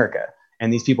hospital in America.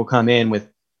 And these people come in with,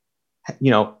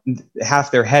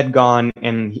 half their head gone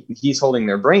and he's holding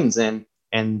their brains in,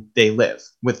 and they live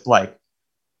with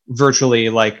virtually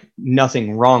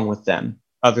nothing wrong with them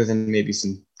other than maybe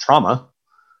some trauma.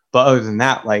 But other than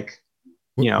that,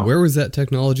 where was that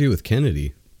technology with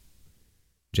Kennedy?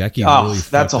 Jackie really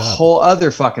that's a whole other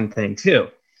fucking thing too.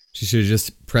 She should have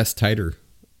just pressed tighter.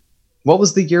 What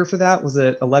was the year for that? Was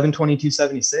it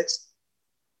 11/22/76?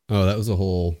 Oh, that was a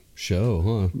whole show,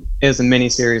 huh? It was a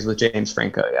miniseries with James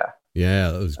Franco, yeah.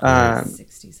 Yeah, that was great.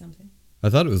 60 something. I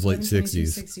thought it was late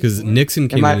 60s because Nixon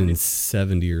came in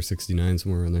 70 or 69,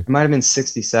 somewhere around there. It might have been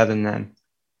 67 then.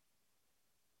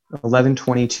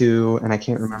 11/22, and I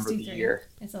can't remember 63. the year.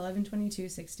 It's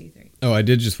 11/22/63. Oh, I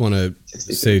did just want to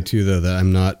say too, though, that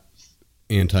I'm not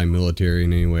anti-military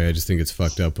in any way. I just think it's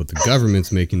fucked up what the government's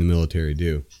making the military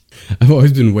do. I've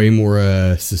always been way more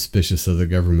suspicious of the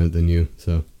government than you,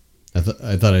 so I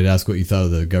thought I'd ask what you thought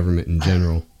of the government in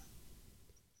general.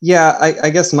 Yeah,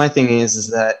 I guess my thing is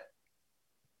that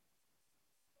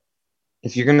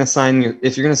if you're gonna sell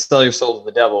your soul to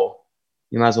the devil,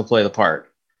 you might as well play the part.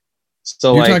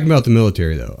 So you're talking about the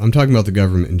military, though. I'm talking about the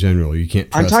government in general. You can't.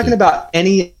 I'm talking about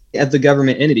any of the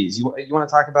government entities. You want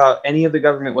to talk about any of the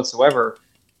government whatsoever?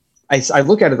 I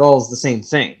look at it all as the same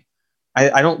thing.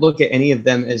 I don't look at any of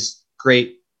them as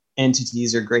great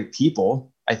entities or great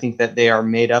people. I think that they are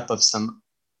made up of some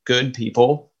good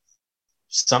people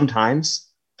sometimes,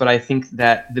 but I think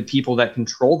that the people that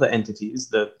control the entities,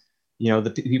 the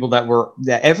people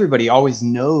that everybody always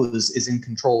knows is in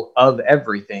control of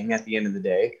everything at the end of the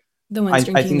day. The ones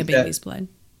drinking the baby's blood.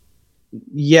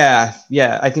 Yeah.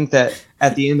 I think that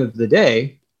at the end of the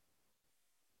day,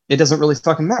 it doesn't really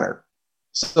fucking matter.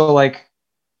 So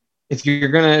if you're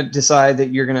going to decide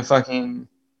that you're going to fucking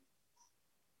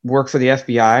work for the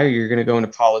FBI, or you're going to go into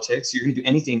politics, you're going to do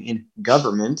anything in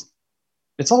government,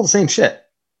 it's all the same shit.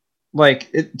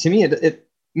 Like to me, it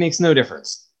makes no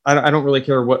difference. I don't really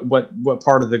care what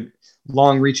part of the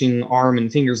long-reaching arm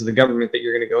and fingers of the government that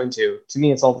you're going to go into. To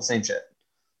me, it's all the same shit.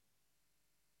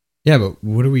 Yeah, but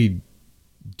what do we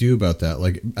do about that?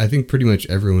 Like, I think pretty much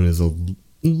everyone is a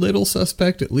little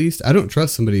suspect, at least. I don't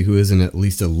trust somebody who isn't at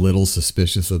least a little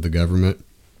suspicious of the government.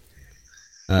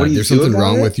 What do you There's do something about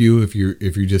wrong it? with you if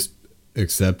you just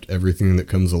accept everything that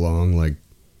comes along, like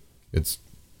it's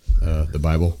the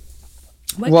Bible.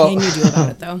 What Well- can you do about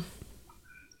it, though?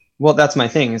 Well, that's my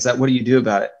thing. Is that what do you do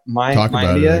about it? My Talk about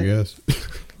idea. it, I guess.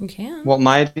 You can. Well,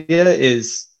 my idea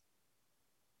is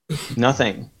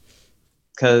nothing,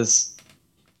 because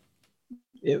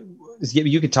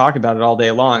you could talk about it all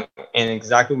day long, and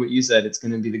exactly what you said, it's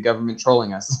going to be the government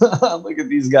trolling us. Look at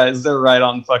these guys; they're right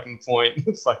on fucking point.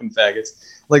 Fucking faggots!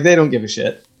 Like they don't give a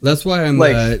shit. That's why I'm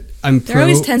Like- I'm. They're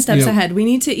always 10 steps you know, ahead. We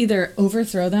need to either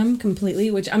overthrow them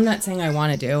completely, which I'm not saying I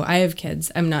want to do. I have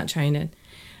kids. I'm not trying to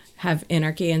have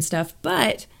anarchy and stuff.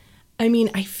 But, I mean,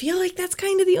 I feel like that's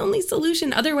kind of the only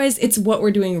solution. Otherwise, it's what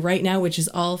we're doing right now, which is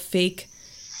all fake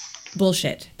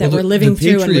bullshit that well, we're living the through.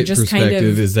 And we're Patriot just kind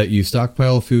perspective of... is that you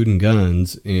stockpile food and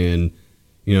guns, and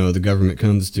the government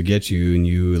comes to get you, and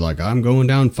you like, I'm going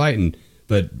down fighting.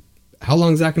 But how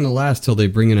long is that going to last till they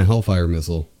bring in a Hellfire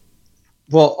missile?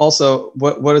 Well, also,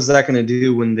 what is that going to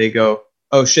do when they go,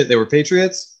 oh shit, they were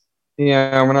patriots?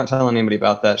 Yeah, we're not telling anybody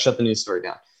about that. Shut the news story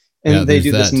down. And Yeah, they there's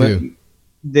do this. that, too.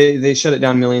 They shut it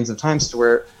down millions of times to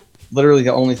where literally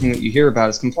the only thing that you hear about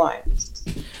is compliance.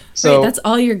 So right, that's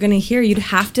all you're going to hear. You'd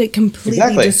have to completely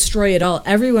Exactly. destroy it all.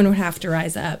 Everyone would have to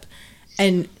rise up.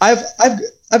 And I've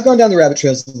gone down the rabbit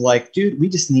trails of like, dude, we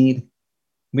just need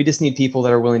people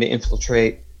that are willing to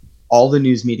infiltrate all the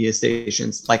news media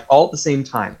stations, like all at the same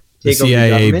time. The Take over the CIA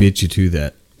government. beat you to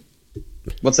that.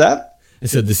 What's that? I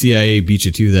said the CIA beat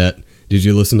you to that. Did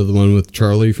you listen to the one with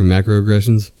Charlie from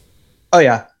Macroaggressions? Oh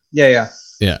yeah. Yeah.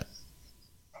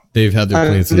 They've had their I'm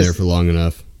plants in there just- for long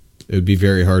enough. It would be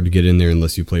very hard to get in there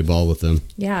unless you play ball with them.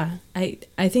 yeah, I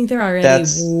think they're already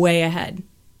That's- way ahead.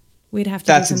 We'd have to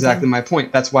That's do something. exactly my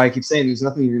point. That's why I keep saying there's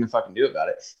nothing you're going to fucking do about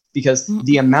it. Because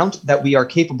the amount that we are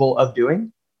capable of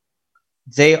doing,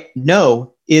 they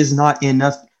know is not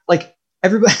enough. Like,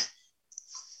 everybody,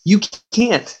 you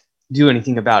can't do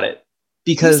anything about it.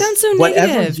 You Because sound so whatever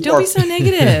negative. you Don't are- be so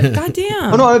negative. God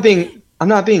damn. Oh, no, I'm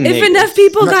not being If negative. enough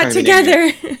people I'm not got trying to be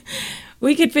negative. together,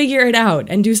 we could figure it out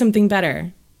and do something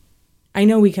better. I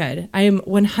know we could. I am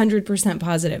 100%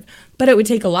 positive. But it would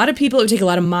take a lot of people. It would take a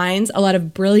lot of minds, a lot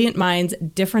of brilliant minds,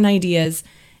 different ideas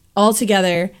all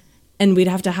together, and we'd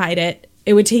have to hide it.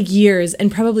 It would take years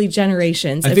and probably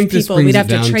generations I of think this people. brings We'd it have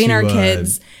to down train to, our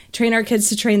kids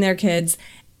to train their kids,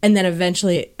 and then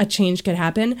eventually a change could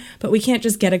happen. But we can't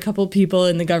just get a couple people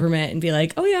in the government and be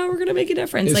like, "Oh yeah, we're gonna make a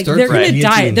difference." It Like starts they're with gonna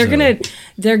die. guillotines,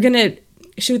 They're gonna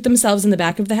shoot themselves in the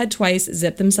back of the head twice,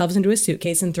 zip themselves into a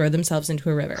suitcase, and throw themselves into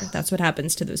a river. That's what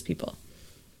happens to those people.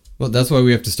 Well, that's why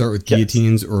we have to start with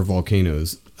guillotines or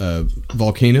volcanoes.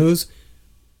 Volcanoes,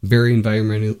 very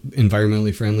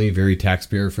environmentally friendly, very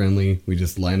taxpayer friendly. We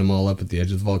just line them all up at the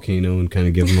edge of the volcano and kind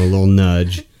of give them a little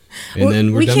nudge, and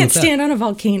then we're we done can't with that. stand on a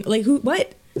volcano. Like who?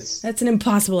 What? That's an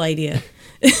impossible idea.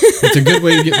 It's a good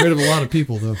way to get rid of a lot of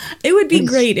people, though. It would be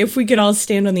great if we could all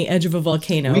stand on the edge of a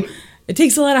volcano. It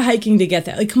takes a lot of hiking to get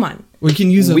there. Like, come on. We can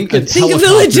use We could- a Think of the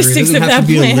helicopter. logistics It doesn't of have that to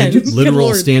be plan. a Good literal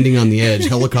Lord. standing on the edge.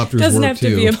 Helicopters Doesn't work have to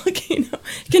too. be a volcano.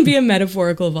 It can be a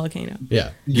metaphorical volcano.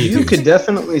 Yeah, You guillotines. could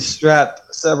definitely strap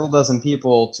several dozen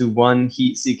people to one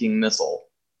heat-seeking missile.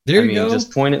 There I you mean, go.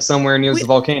 just point it somewhere near the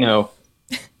volcano.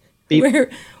 Beep. Where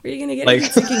are you going to get Like- a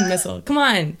heat-seeking missile? Come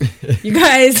on. You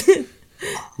guys,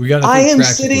 We got. I am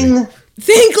sitting.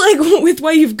 think like with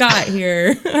what you've got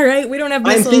here. All right? We don't have I'm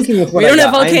missiles. thinking with what We I don't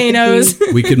have got. I'm volcanoes.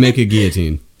 We could make a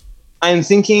guillotine. I'm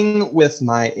thinking with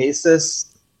my Asus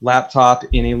laptop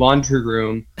in a laundry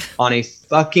room on a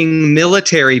fucking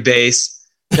military base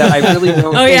that I really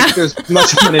don't Oh, think yeah. there's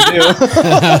much I'm gonna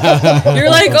do. You're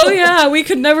like, oh yeah, we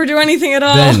could never do anything at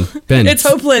all. Ben, It's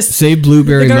hopeless. Say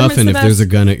blueberry The government's muffin the if there's a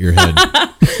best. gun at your head.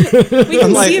 We can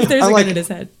I'm like- see if there's I'm a like- gun in his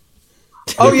head.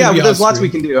 Oh It yeah, could be but there's lots we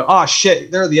off-screen. can do. Oh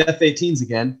shit, there are the F-18s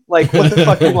again. Like, what the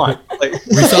fuck do you want? Like,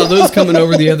 We saw those coming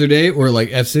over the other day, or like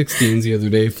F-16s the other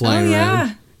day flying Oh yeah,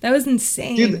 around. that was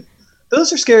insane. dude,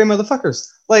 those are scary motherfuckers.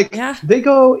 Like, Yeah. they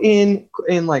go in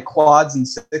like quads and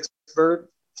six-bird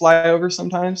flyovers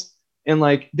sometimes, and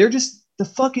like they're just the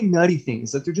fucking nutty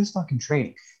things that they're just fucking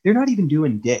training. They're not even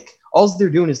doing dick. All they're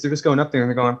doing is they're just going up there and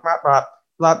they're going blah blah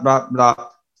blah blah blah.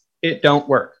 It don't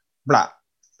work, blah,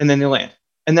 and then they land,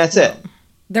 and that's it.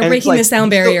 They're and it's breaking the like,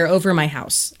 sound you still- barrier over my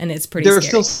house, and it's pretty There's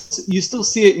scary. still you still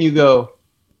see it and you go,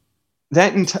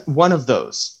 that one of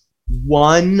those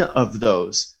one of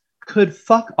those could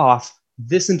fuck off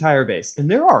this entire base. And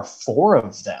there are 4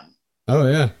 of them. Oh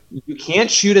yeah. You can't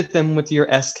shoot at them with your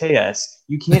SKS.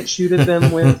 You can't shoot at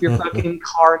them with your fucking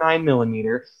Car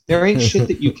 9mm. There ain't shit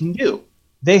that you can do.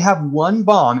 They have one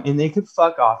bomb and they could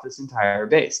fuck off this entire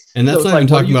base. And that's So it's not even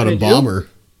like, what are talking you about a gonna do? bomber.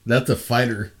 That's a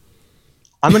fighter.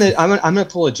 I'm gonna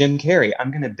pull a Jim Carrey.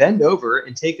 I'm gonna bend over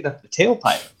and take it up the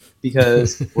tailpipe,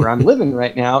 because where I'm living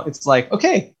right now, it's like,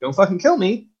 okay, don't fucking kill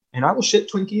me, and I will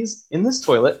shit Twinkies in this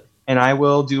toilet, and I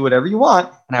will do whatever you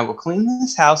want, and I will clean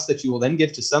this house that you will then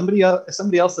give to somebody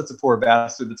else that's a poor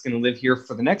bastard that's gonna live here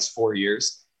for the next 4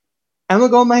 years. I'm gonna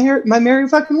go my merry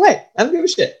fucking way. I don't give a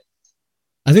shit.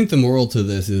 I think the moral to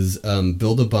this is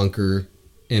build a bunker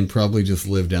and probably just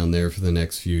live down there for the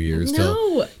next few years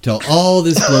No. till all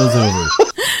this blows over.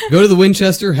 Go to the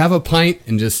Winchester, have a pint,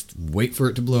 and just wait for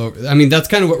it to blow over. I mean, that's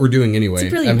kind of what we're doing anyway. It's a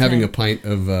brilliant I'm having plan. a pint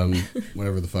of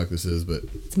whatever the fuck this is, but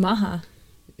It's Maha.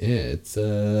 yeah, it's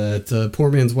a poor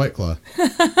man's White Claw.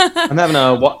 I'm having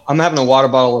a water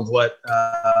bottle of what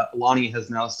Lonnie has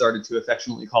now started to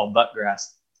affectionately call butt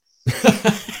grass.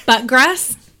 Butt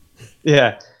grass?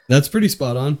 Yeah. Oh, That's pretty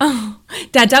spot on.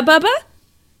 Dada Bubba?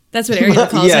 That's what Ariel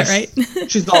calls Yes. it,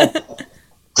 right? She's all.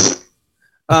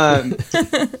 I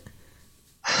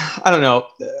don't know.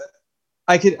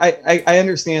 I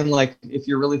understand, like, if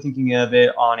you're really thinking of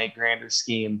it on a grander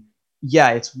scheme,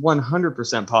 yeah, it's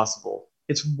 100% possible.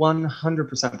 It's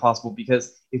 100% possible,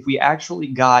 because if we actually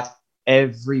got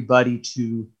everybody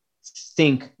to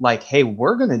think like, hey,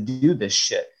 we're going to do this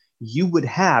shit, you would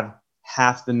have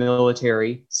half the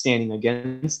military standing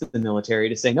against the military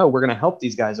to say, no, we're going to help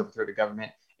these guys overthrow the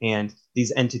government and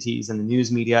these entities and the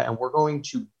news media, and we're going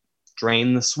to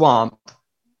drain the swamp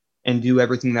and do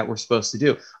everything that we're supposed to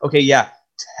do. Okay, yeah,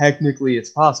 technically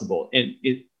it's possible. And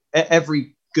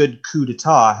every good coup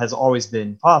d'etat has always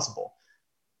been possible.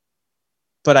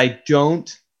 But I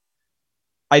don't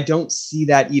see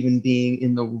that even being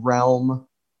in the realm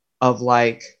of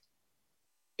like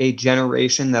a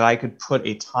generation that I could put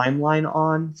a timeline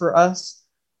on for us,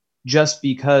 just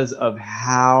because of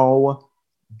how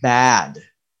bad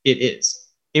it is.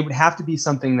 It would have to be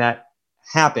something that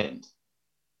happened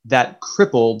that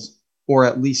crippled, or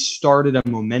at least started a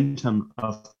momentum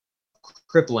of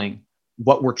crippling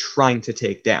what we're trying to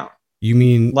take down. You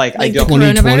mean Like, I Like don't.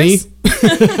 the 2020?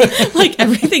 coronavirus? Like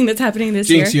everything that's happening this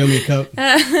Jinx year. Yomi Cup.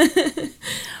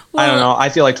 I don't know. I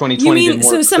feel like 2020 You mean did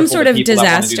more so to some cripple sort the of people that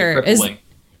wanna do the disaster crippling.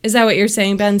 is that what you're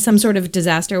saying, Ben? Some sort of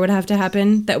disaster would have to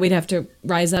happen that we'd have to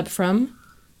rise up from?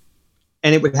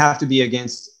 And it would have to be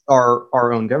against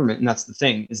our own government. And that's the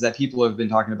thing, is that people have been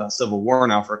talking about civil war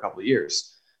now for a couple of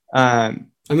years. I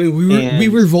mean, we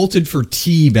And- revolted for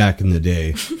tea back in the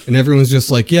day, and everyone's just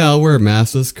like, "Yeah, I'll wear a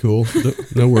mask. That's cool.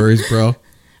 No worries, bro."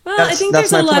 Well, I That's- think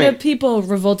that's there's a my lot point. of people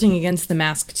revolting against the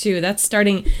mask too. That's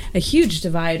starting a huge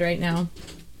divide right now.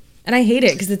 And I hate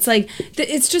it because it's like,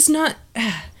 it's just not,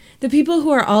 the people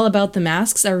who are all about the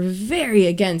masks are very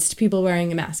against people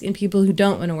wearing a mask, and people who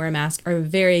don't want to wear a mask are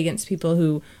very against people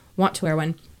who want to wear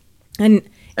one. And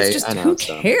it's Hey, just, I know, who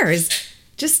so. cares?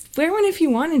 Just wear one if you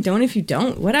want and don't if you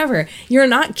don't, whatever. You're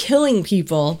not killing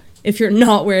people if you're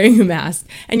not wearing a mask.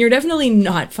 And you're definitely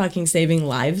not fucking saving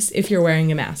lives if you're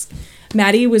wearing a mask.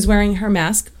 Maddie was wearing her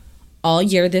mask all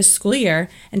year this school year,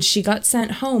 and she got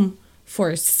sent home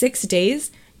for 6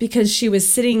 days because she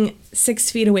was sitting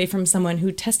 6 feet away from someone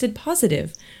who tested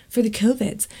positive for the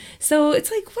COVIDs. So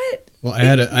it's like, what? Well, I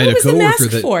had a What was the coworker mask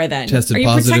that for then? tested Are you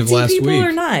positive protecting last people week.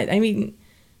 or not? I mean,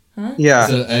 Yeah.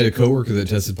 So I had a coworker that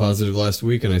tested positive last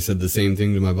week, and I said the same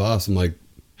thing to my boss. I'm like,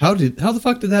 how the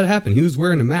fuck did that happen? He was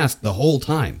wearing a mask the whole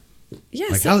time.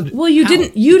 yes. Like, how- Well, you how?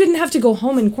 didn't have to go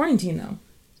home and quarantine though.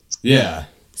 Yeah.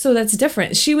 So that's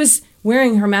different. She was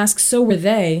wearing her mask, so were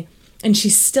they, and she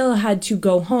still had to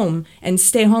go home and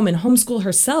stay home and homeschool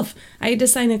herself. I had to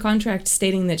sign a contract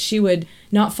stating that she would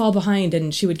not fall behind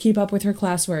and she would keep up with her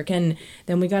classwork. And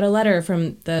then we got a letter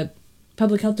from the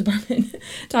public health department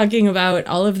talking about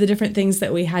all of the different things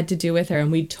that we had to do with her,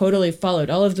 and we totally followed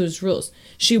all of those rules.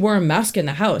 She wore a mask in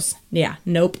the house. Yeah,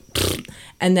 nope.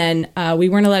 And then we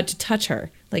weren't allowed to touch her,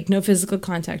 like no physical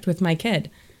contact with my kid.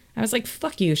 I was like,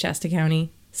 fuck you, Shasta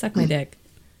County. Suck my dick.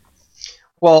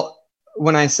 Well,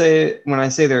 when I say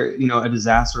they're, a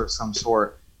disaster of some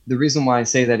sort, the reason why I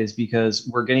say that is because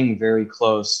we're getting very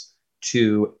close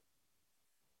to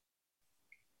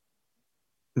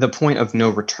the point of no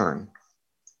return,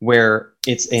 where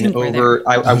it's an think we're over.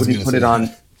 I was wouldn't gonna put say it on.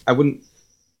 that. I wouldn't.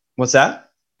 What's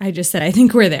that? I just said, I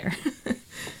think we're there.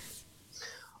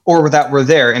 Or that we're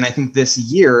there, and I think this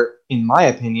year, in my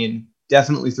opinion,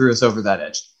 definitely threw us over that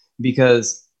edge,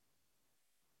 because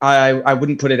I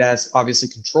wouldn't put it as obviously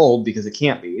controlled because it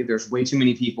can't be. There's way too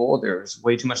many people. There's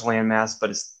way too much land mass, but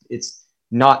it's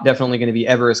not definitely going to be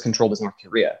ever as controlled as North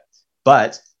Korea.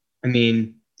 But I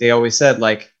mean, they always said,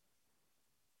 like,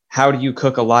 how do you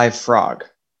cook a live frog?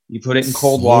 You put it in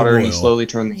cold water and you slowly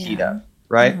turn the heat up,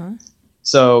 right?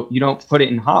 So you don't put it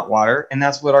in hot water, and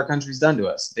that's what our country's done to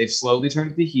us. They've slowly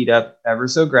turned the heat up ever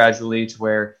so gradually to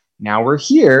where now we're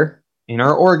here and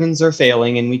our organs are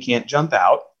failing and we can't jump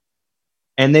out.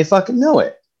 And they fucking know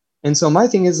it. And so my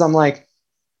thing is, I'm like,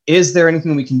 is there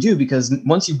anything we can do? Because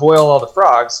once you boil all the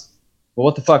frogs, well,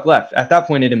 what the fuck left? At that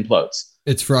point, it implodes.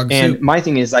 It's frog and soup. My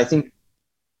thing is, I think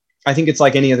it's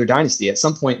like any other dynasty. At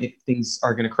some point, things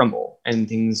are going to crumble and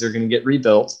things are going to get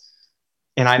rebuilt.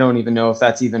 And I don't even know if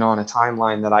that's even on a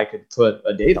timeline that I could put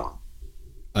a date on.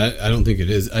 I don't think it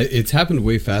is. It's happened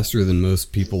way faster than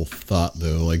most people thought,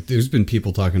 though. Like, there's been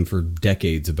people talking for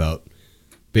decades about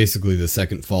basically the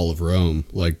second fall of Rome.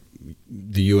 Like,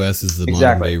 the U.S. is the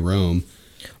modern day Rome.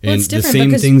 Well, and the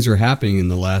same things are happening in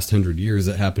the last 100 years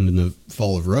that happened in the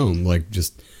fall of Rome. Like,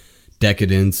 just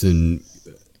decadence and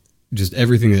just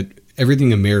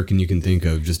everything American you can think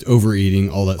of, just overeating,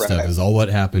 all that stuff is all what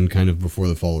happened kind of before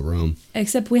the fall of Rome.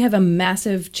 Except we have a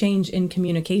massive change in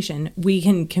communication. We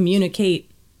can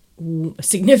communicate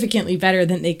significantly better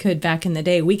than they could back in the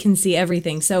day. We can see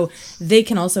everything. So they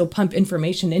can also pump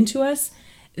information into us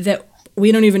that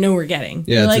we don't even know we're getting.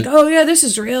 Yeah, we're like, oh yeah, this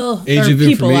is real. Age or of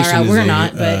people information are out. is We're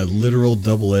not. But literal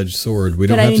double-edged sword. We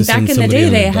but don't have to send back in the somebody day,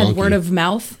 on they a had donkey. word of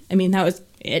mouth. I mean, that was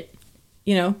it.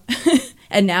 You know,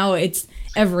 and now it's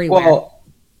everywhere. Well,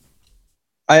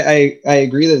 I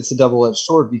agree that it's a double-edged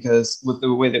sword because with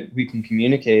the way that we can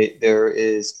communicate, there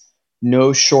is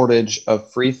no shortage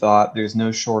of free thought. There's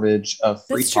no shortage of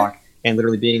free talk and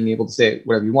literally being able to say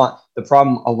whatever you want. The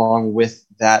problem along with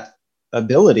that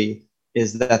ability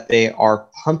is that they are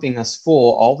pumping us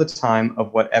full all the time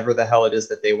of whatever the hell it is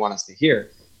that they want us to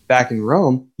hear. Back in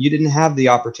Rome, you didn't have the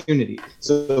opportunity.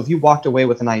 So if you walked away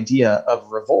with an idea of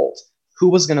revolt, who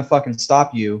was going to fucking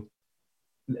stop you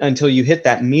until you hit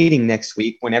that meeting next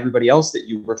week when everybody else that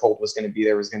you were told was going to be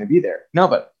there was going to be there?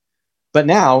 Nobody. But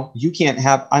now you can't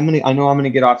have, I know I'm going to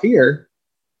get off here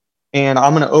and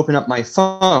I'm going to open up my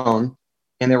phone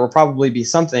and there will probably be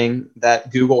something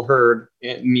that Google heard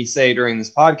me say during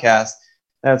this podcast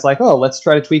that's like, oh, let's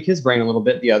try to tweak his brain a little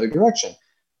bit the other direction.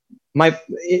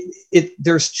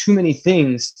 There's too many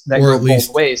things that go both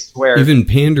ways where even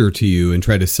pander to you and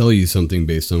try to sell you something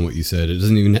based on what you said. It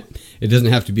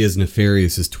doesn't have to be as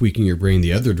nefarious as tweaking your brain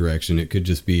the other direction. It could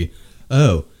just be,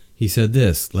 oh, he said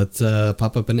this. Let's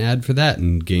pop up an ad for that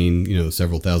and gain,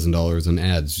 several $1,000s on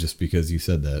ads just because you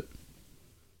said that.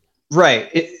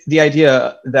 Right. The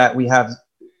idea that we have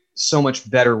so much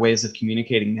better ways of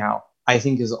communicating now, I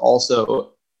think, is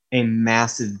also a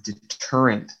massive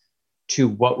deterrent to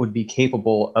what would be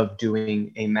capable of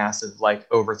doing a massive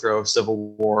overthrow,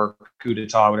 civil war, coup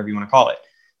d'etat, whatever you want to call it.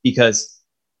 Because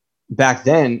back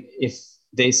then, if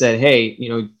they said, hey,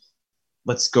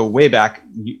 let's go way back,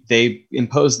 they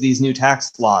imposed these new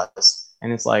tax laws.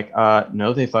 And it's like,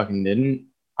 no, they fucking didn't.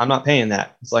 I'm not paying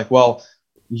that. It's like, well,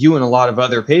 you and a lot of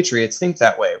other patriots think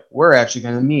that way. We're actually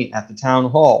going to meet at the town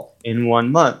hall in 1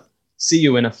 month. See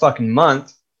you in a fucking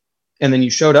month. And then you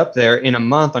showed up there in a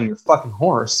month on your fucking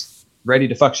horse, ready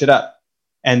to fuck shit up.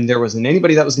 And there wasn't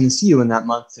anybody that was going to see you in that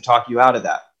month to talk you out of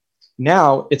that.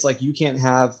 Now it's like you can't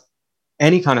have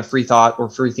any kind of free thought or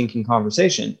free thinking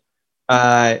conversation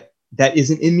that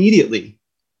isn't immediately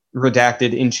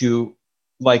redacted into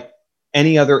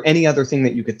any other thing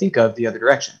that you could think of the other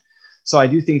direction. So I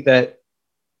do think that,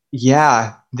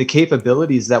 yeah, the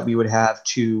capabilities that we would have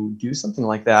to do something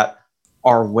like that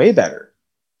are way better.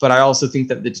 But I also think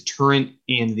that the deterrent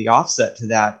and the offset to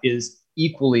that is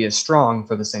equally as strong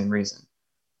for the same reason.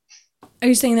 Are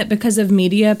you saying that because of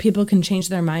media, people can change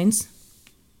their minds?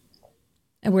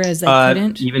 Whereas they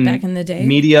couldn't even back in the day?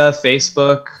 Media,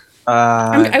 Facebook.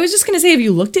 I was just going to say, have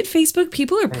you looked at Facebook?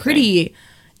 People are pretty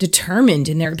determined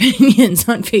in their opinions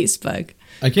on Facebook.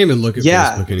 I can't even look at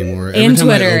Facebook anymore. And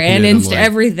Twitter and Insta,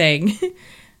 everything.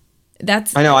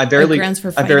 I know. I barely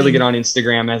get on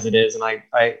Instagram as it is, and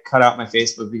I cut out my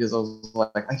Facebook because I was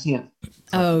like, I can't.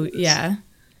 Oh yeah.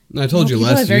 I told you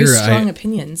last year. People have very strong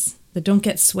opinions that don't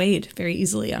get swayed very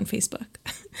easily on Facebook.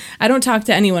 I don't talk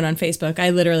to anyone on Facebook. I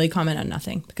literally comment on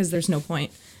nothing because there's no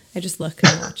point. I just look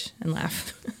and watch and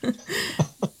laugh.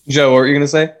 Joe, what were you gonna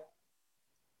say?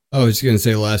 Oh, I was just gonna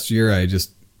say last year I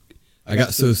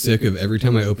got so sick of every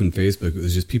time I opened Facebook, it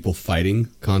was just people fighting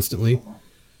constantly.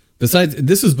 Besides,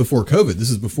 this was before COVID.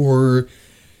 This is before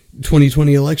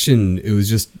 2020 election. It was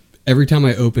just every time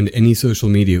I opened any social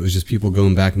media, it was just people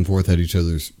going back and forth at each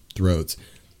other's throats.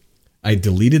 I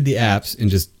deleted the apps and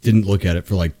just didn't look at it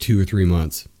for like 2 or 3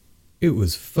 months. It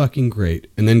was fucking great.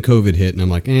 And then COVID hit, and I'm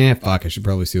like, fuck, I should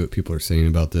probably see what people are saying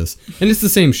about this. And it's the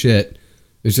same shit.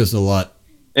 It's just a lot.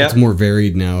 Yeah. It's more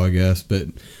varied now, I guess. But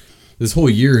this whole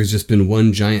year has just been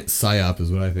one giant psyop,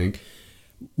 is what I think.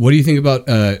 What do you think about,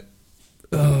 where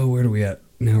are we at?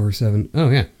 Now we're 7. Oh,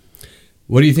 yeah.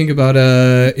 What do you think about,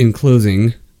 in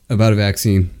closing, about a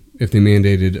vaccine? If they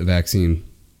mandated a vaccine,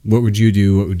 what would you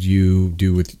do? What would you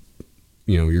do with,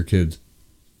 your kids?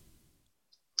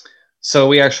 So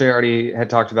we actually already had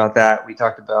talked about that. We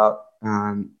talked about,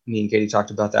 me and Katie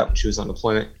talked about that when she was on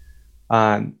deployment.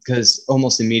 Because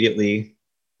almost immediately,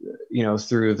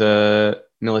 through the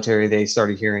military, they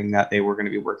started hearing that they were going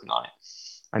to be working on it.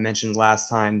 I mentioned last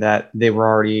time that they were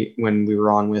already, when we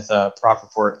were on with Prop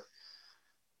Report,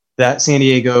 that San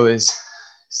Diego is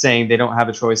saying they don't have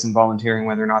a choice in volunteering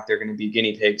whether or not they're going to be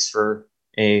guinea pigs for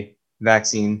a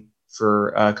vaccine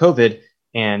for COVID,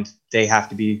 and they have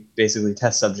to be basically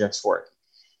test subjects for it.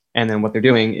 And then what they're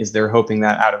doing is they're hoping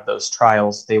that out of those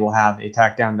trials, they will have a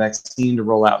tack down vaccine to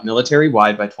roll out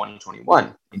military-wide by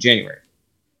 2021 in January.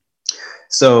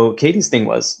 So Katie's thing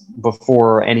was,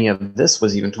 before any of this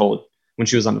was even told, when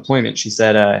she was on deployment, she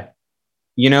said,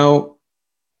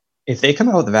 if they come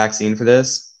out with a vaccine for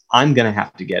this, I'm going to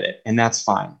have to get it. And that's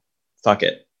fine. Fuck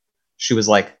it. She was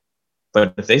like,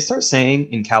 but if they start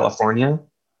saying in California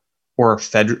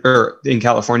in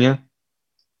California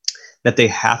that they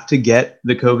have to get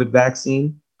the COVID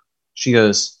vaccine, she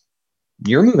goes,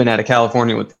 you're moving out of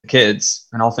California with the kids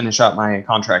and I'll finish out my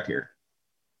contract here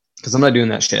because I'm not doing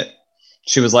that shit.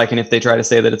 She was like, and if they try to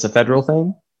say that it's a federal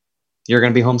thing, you're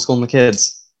going to be homeschooling the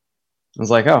kids. I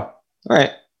was like, oh, all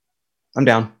right, I'm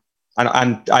down.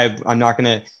 I'm not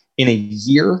going to, in a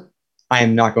year, I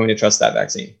am not going to trust that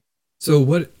vaccine. So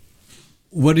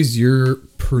what is your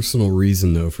personal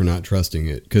reason, though, for not trusting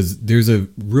it? Because there's a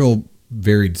real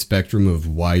varied spectrum of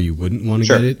why you wouldn't want to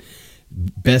get it.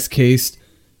 Best case,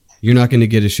 you're not going to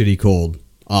get a shitty cold.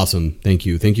 Awesome. Thank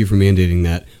you. Thank you for mandating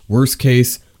that. Worst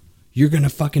case, you're going to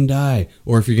fucking die.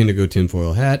 Or if you're going to go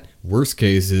tinfoil hat, worst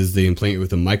case is they implant you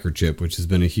with a microchip, which has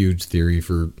been a huge theory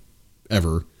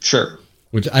forever. Sure.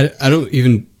 Which I don't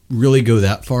even really go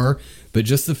that far, but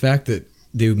just the fact that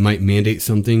they might mandate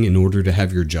something in order to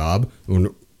have your job or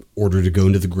in order to go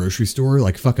into the grocery store,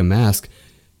 like fuck a mask.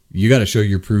 You got to show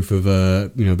your proof of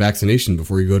vaccination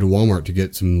before you go to Walmart to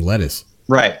get some lettuce.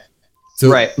 Right. So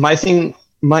right. My thing,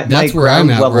 that's where I'm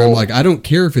at. Where I'm like, I don't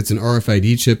care if it's an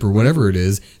RFID chip or whatever it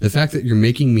is. The fact that you're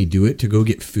making me do it to go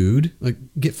get food, like,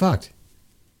 get fucked.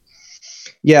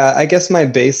 Yeah, I guess my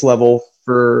base level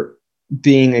for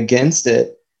being against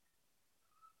it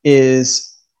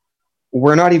is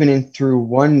we're not even in through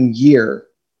 1 year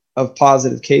of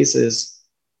positive cases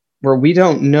where we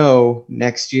don't know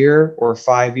next year or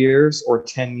 5 years or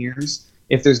 10 years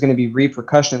if there's going to be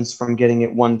repercussions from getting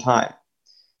it one time.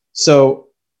 So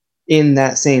in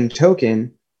that same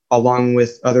token, along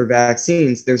with other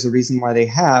vaccines, there's a reason why they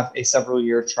have a several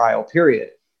year trial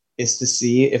period, is to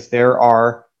see if there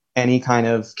are any kind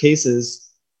of cases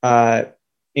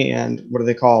and what are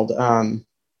they called?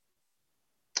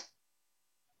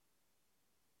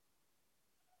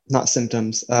 Not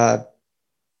symptoms.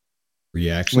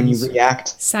 Reactions. When you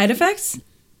react. Side effects?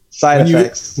 Side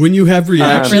effects. When you have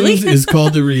reactions, Really? is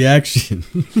called a reaction.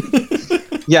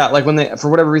 Yeah, like when they, for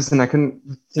whatever reason, I couldn't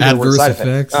think of the word Adverse side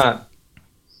effects.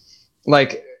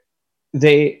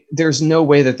 There's no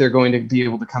way that they're going to be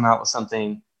able to come out with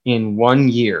something in 1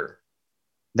 year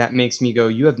that makes me go,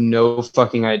 you have no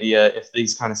fucking idea if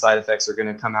these kind of side effects are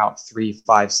going to come out 3,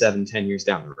 5, 7, 10 years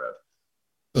down the road.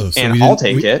 Oh, so And I'll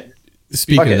take it.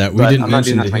 Speaking Fuck of that, it, we but didn't I'm not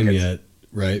mention doing to that to him my kids. yet,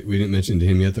 right? We didn't mention to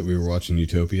him yet that we were watching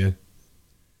Utopia.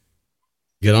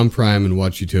 Get on Prime and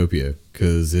watch Utopia,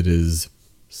 because it is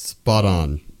spot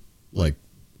on, like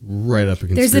right up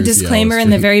against. There's a disclaimer in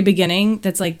the very beginning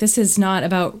that's like, this is not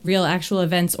about real actual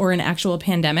events or an actual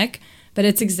pandemic, but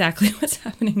it's exactly what's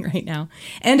happening right now.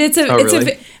 And it's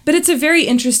a very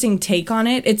interesting take on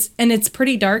it. It's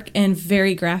pretty dark and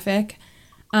very graphic.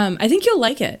 I think you'll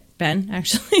like it, Ben,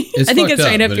 actually. I think it's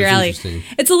right up your alley.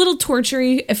 It's a little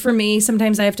tortury for me.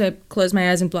 Sometimes I have to close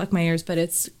my eyes and block my ears, but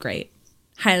it's great.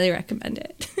 Highly recommend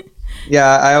it.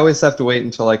 Yeah, I always have to wait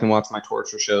until I can watch my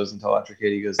torture shows until after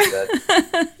Katie goes to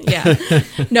bed. Yeah.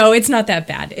 No, it's not that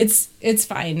bad. It's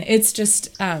fine. It's just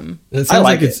It sounds I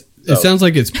like it. it Sounds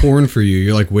like it's porn for you.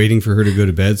 You're like waiting for her to go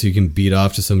to bed so you can beat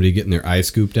off to somebody getting their eye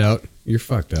scooped out. You're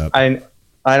fucked up. I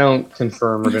don't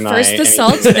confirm or deny. first the anything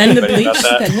salt, that then the anybody bleach,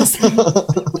 about that. then the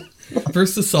spoon.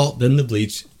 First the salt, then the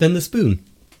bleach, then the spoon.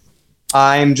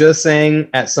 I'm just saying,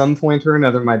 at some point or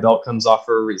another, my belt comes off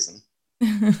for a reason.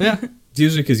 Yeah, It's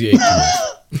usually because you ate too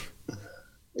much.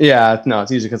 Yeah, no,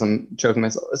 it's usually because I'm choking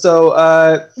myself. So,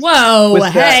 Whoa, with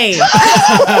that- hey.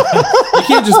 You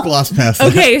can't just gloss past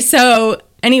that. Okay, so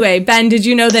anyway, Ben, did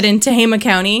you know that in Tehama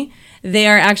County, they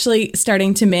are actually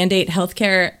starting to mandate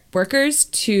healthcare workers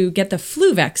to get the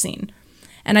flu vaccine?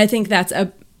 And I think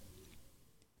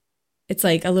it's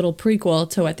like a little prequel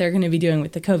to what they're going to be doing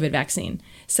with the COVID vaccine.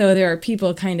 So there are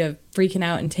people kind of freaking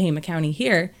out in Tehama County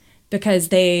here because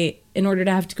in order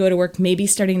to have to go to work maybe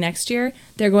starting next year,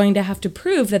 they're going to have to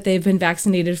prove that they've been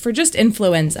vaccinated for just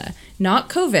influenza, not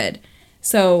COVID.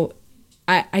 So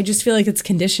I just feel like it's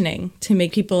conditioning to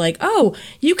make people like, oh,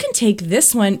 you can take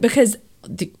this one, because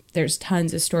there's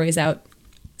tons of stories out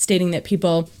stating that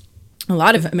a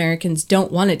lot of Americans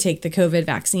don't want to take the COVID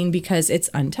vaccine because it's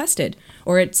untested,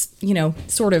 or it's,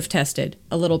 sort of tested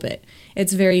a little bit.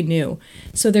 It's very new.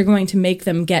 So they're going to make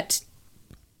them get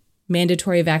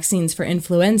mandatory vaccines for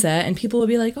influenza, and people will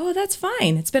be like, oh, that's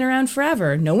fine. It's been around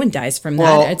forever. No one dies from that.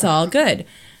 Well- It's all good.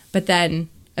 But then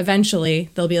eventually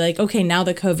they'll be like, okay, now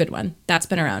the COVID one. That's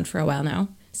been around for a while now.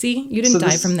 See, you didn't So die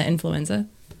this- from the influenza.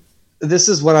 This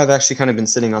is what I've actually kind of been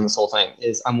sitting on this whole thing,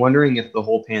 is I'm wondering if the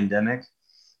whole pandemic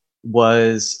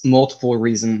was multiple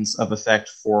reasons of effect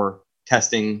for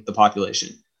testing the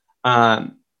population.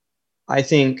 I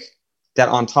think that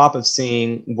on top of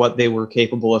seeing what they were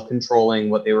capable of controlling,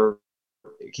 what they were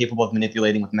capable of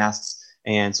manipulating with masks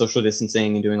and social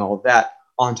distancing and doing all of that,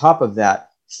 on top of that,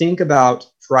 think about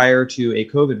prior to a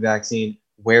COVID vaccine,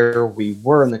 where we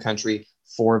were in the country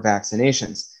for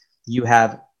vaccinations. You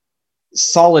have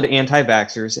solid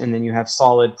anti-vaxxers, and then you have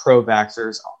solid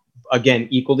pro-vaxxers, again,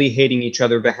 equally hating each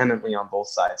other vehemently on both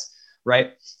sides,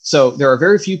 right? So there are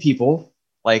very few people,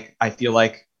 like, I feel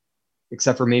like,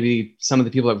 except for maybe some of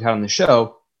the people that we've had on the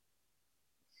show,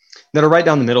 that are right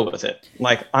down the middle with it.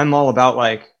 Like, I'm all about,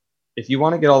 like, if you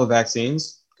want to get all the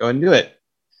vaccines, go ahead and do it.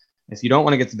 If you don't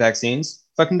want to get the vaccines,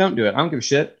 fucking don't do it. I don't give a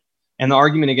shit. And the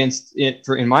argument against it,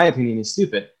 in my opinion, is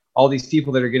stupid. All these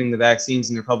people that are getting the vaccines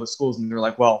in their public schools, and they're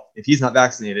like, well, if he's not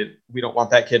vaccinated, we don't want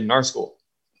that kid in our school.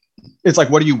 It's like,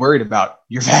 what are you worried about?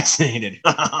 You're vaccinated.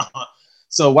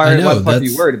 So why the fuck are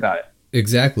you worried about it?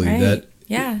 Exactly. Right.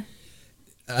 Yeah.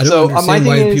 I don't So, my understand thing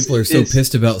why is- people are so is-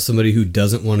 pissed about somebody who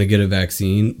doesn't want to get a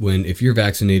vaccine, when if you're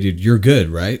vaccinated, you're good,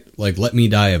 right? Like, let me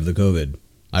die of the COVID.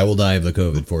 I will die of the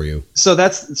COVID for you. So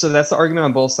that's the argument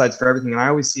on both sides for everything, and I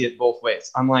always see it both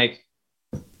ways. I'm like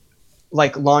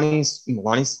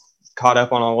Lonnie's caught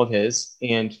up on all of his,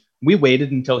 and we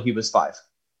waited until he was 5,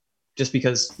 just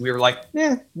because we were like,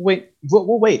 we'll wait.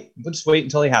 We'll just wait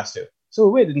until he has to. So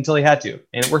we waited until he had to,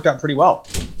 and it worked out pretty well.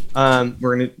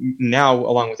 We're gonna now,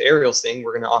 along with Ariel's thing,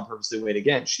 we're gonna on purposely wait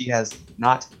again. She has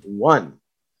not one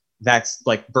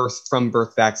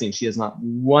birth vaccine. She has not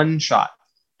one shot.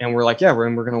 And we're like,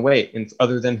 we're going to wait. And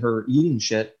other than her eating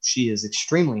shit, she is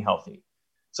extremely healthy.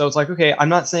 So it's like, okay, I'm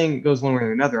not saying it goes one way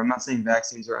or another. I'm not saying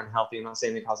vaccines are unhealthy. I'm not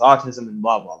saying they cause autism and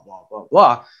blah, blah, blah, blah,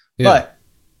 blah. Yeah. But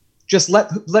just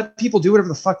let people do whatever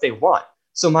the fuck they want.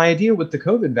 So my idea with the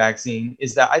COVID vaccine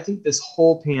is that I think this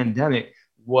whole pandemic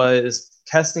was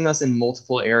testing us in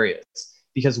multiple areas,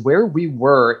 because where we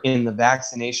were in the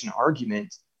vaccination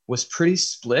argument was pretty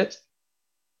split.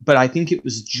 But I think it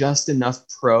was just enough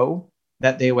pro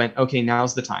that they went, okay,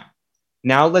 now's the time.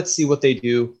 Now let's see what they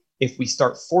do if we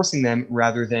start forcing them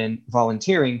rather than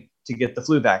volunteering to get the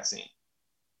flu vaccine.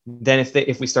 Then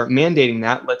if we start mandating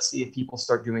that, let's see if people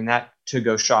start doing that to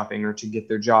go shopping or to get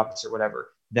their jobs or whatever.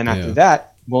 Then after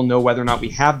that, we'll know whether or not we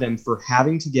have them for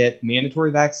having to get mandatory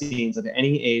vaccines at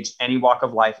any age, any walk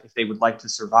of life, if they would like to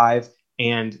survive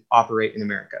and operate in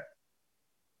America.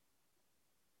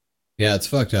 Yeah, it's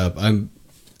fucked up.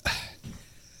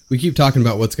 We keep talking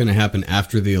about what's going to happen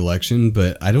after the election,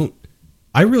 but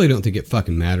I really don't think it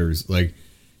fucking matters. Like,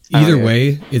 either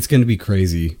way, it's going to be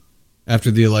crazy.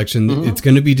 After the election, it's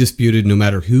going to be disputed no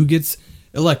matter who gets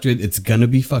elected. It's going to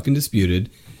be fucking disputed.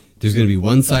 There's going to be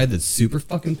one side that's super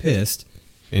fucking pissed,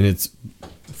 and it's,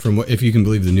 from what, if you can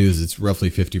believe the news, it's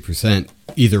roughly 50%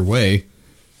 either way.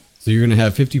 So you're going to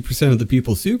have 50% of the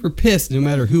people super pissed no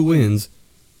matter who wins.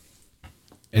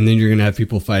 And then you're going to have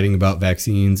people fighting about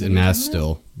vaccines and masks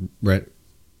still. Right?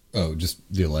 Oh, just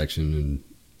the election and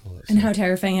all that And stuff. how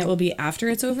terrifying it will be after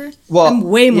it's over? Well, I'm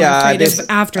way more yeah, afraid of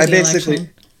after the election.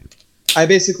 I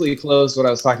basically closed what I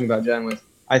was talking about, Jen, with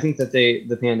I think that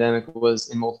the pandemic was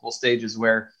in multiple stages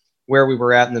where we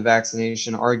were at in the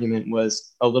vaccination argument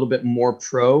was a little bit more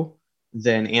pro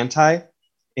than anti.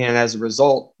 And as a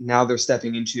result, now they're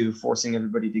stepping into forcing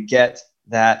everybody to get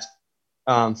that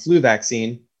flu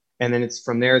vaccine. And then it's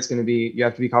from there, it's going to be, you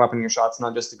have to be caught up on your shots,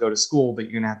 not just to go to school, but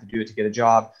you're going to have to do it to get a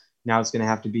job. now it's going to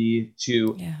have to be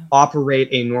to Yeah. operate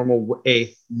a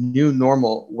new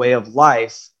normal way of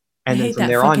life. And I then hate from that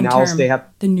there on, fucking now all term, they have,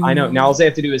 the new I know, normal. now all they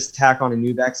have to do is tack on a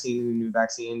new vaccine, a new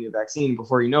vaccine, a new vaccine.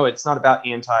 Before you know it, it's not about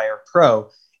anti or pro.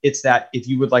 It's that if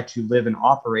you would like to live and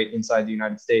operate inside the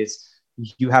United States,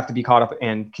 you have to be caught up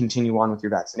and continue on with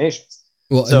your vaccinations.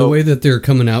 Well, and the way that they're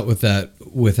coming out with that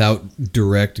without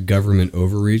direct government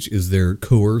overreach is they're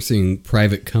coercing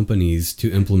private companies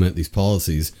to implement these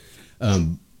policies.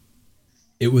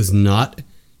 It's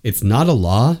not a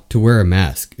law to wear a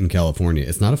mask in California.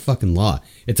 It's not a fucking law.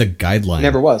 It's a guideline.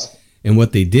 Never was. And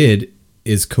what they did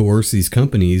is coerce these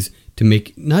companies to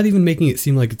not even making it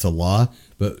seem like it's a law,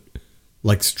 but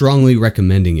like strongly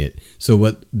recommending it. So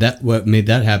what made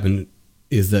that happen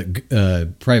is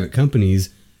that private companies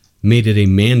made it a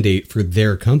mandate for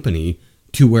their company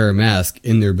to wear a mask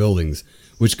in their buildings,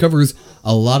 which covers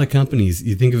a lot of companies.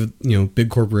 You think of, big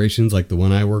corporations like the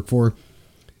one I work for,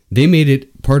 they made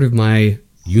it part of my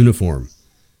uniform.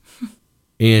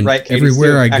 And right,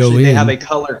 everywhere I go in, they have a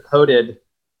color coded.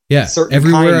 Yeah, certain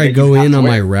everywhere kind I that go you have in to on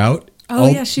wear. my route, Oh,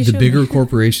 yeah, she the showed bigger me.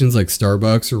 corporations like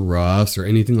Starbucks or Ross or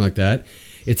anything like that,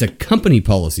 it's a company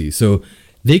policy. So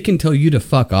they can tell you to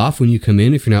fuck off when you come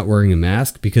in if you're not wearing a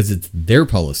mask because it's their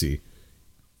policy.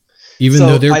 Even So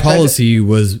though their I tried policy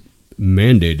was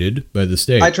mandated by the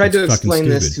state. I tried to It's fucking explain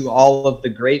this stupid. to all of the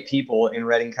great people in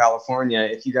Redding, California.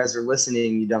 If you guys are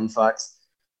listening, you dumb fucks,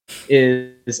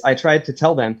 is I tried to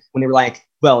tell them when they were like,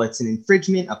 well, it's an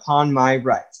infringement upon my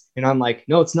rights. And I'm like,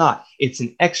 no, it's not. It's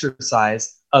an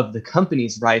exercise of the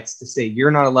company's rights to say you're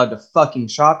not allowed to fucking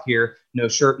shop here. No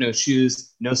shirt, no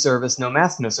shoes, no service, no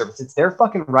mask, no service. It's their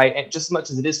fucking right. And just as much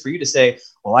as it is for you to say,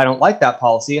 well, I don't like that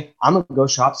policy, I'm going to go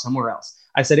shop somewhere else.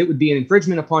 I said it would be an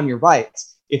infringement upon your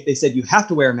rights if they said you have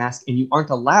to wear a mask and you aren't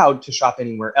allowed to shop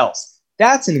anywhere else.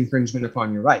 That's an infringement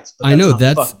upon your rights. But I know, not the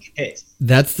that's- fucking case.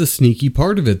 That's the sneaky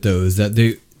part of it, though, is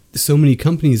that so many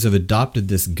companies have adopted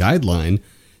this guideline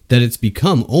that it's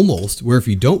become almost where if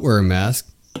you don't wear a mask,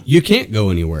 you can't go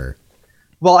anywhere.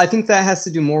 Well, I think that has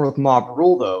to do more with mob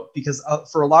rule, though, because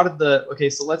for a lot of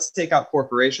so let's take out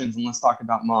corporations and let's talk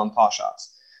about mom and pop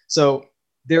shops. So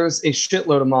there's a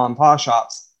shitload of mom and pop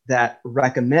shops that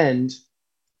recommend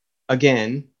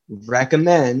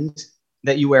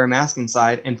that you wear a mask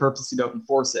inside and purposely don't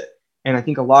enforce it. And I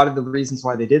think a lot of the reasons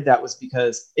why they did that was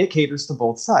because it caters to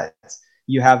both sides.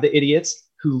 You have the idiots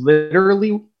who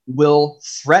literally will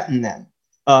threaten them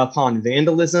upon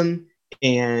vandalism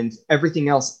and everything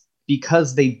else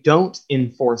because they don't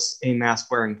enforce a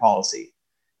mask wearing policy.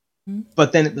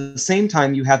 But then at the same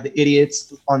time, you have the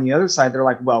idiots on the other side. They're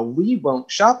like, well, we won't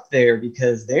shop there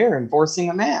because they're enforcing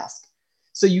a mask.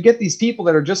 So you get these people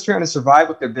that are just trying to survive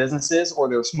with their businesses or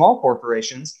their small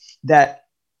corporations that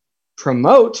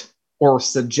promote or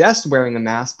suggest wearing a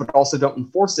mask, but also don't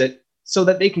enforce it so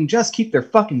that they can just keep their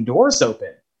fucking doors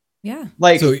open. Yeah.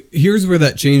 Like, So here's where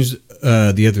that changed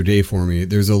the other day for me.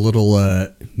 There's a little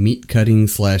meat cutting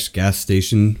 / gas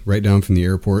station right down from the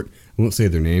airport. I won't say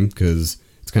their name because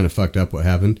it's kind of fucked up what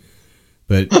happened.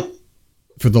 But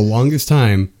for the longest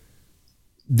time,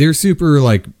 they're super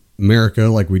like America,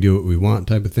 like we do what we want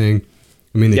type of thing.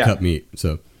 I mean, they Yeah. cut meat.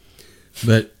 So,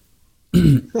 but for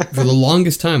the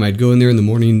longest time, I'd go in there in the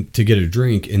morning to get a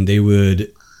drink and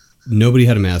nobody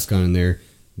had a mask on in there.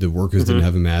 The workers didn't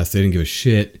have a mask. They didn't give a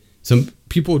shit. Some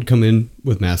people would come in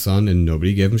with masks on and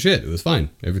nobody gave them shit. It was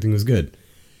fine. Everything was good.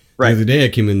 Right. The other day I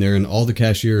came in there and all the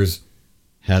cashiers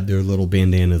had their little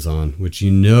bandanas on, which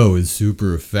is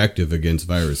super effective against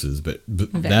viruses. But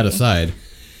that aside,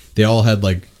 they all had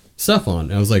like stuff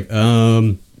on. I was like,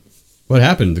 what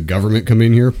happened? The government come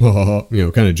in here?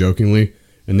 Kind of jokingly.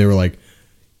 And they were like,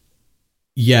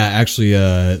 yeah, actually,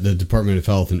 the Department of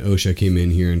Health and OSHA came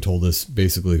in here and told us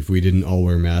basically if we didn't all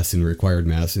wear masks and required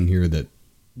masks in here that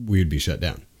we would be shut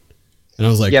down. And I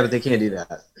was like, yeah, but they can't do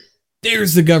that.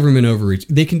 there's the government overreach.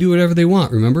 They can do whatever they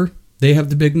want, remember? They have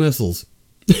the big missiles.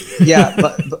 Yeah,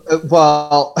 but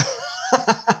well,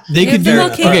 They Yeah, could do they're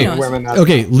it. okay. Wear my mask.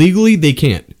 Okay, legally they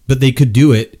can't, but they could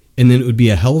do it, and then it would be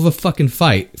a hell of a fucking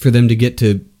fight for them to get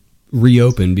to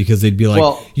reopen because they'd be like,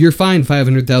 Well- you're fined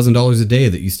 $500,000 a day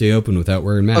that you stay open without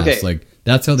wearing masks. Okay. Like,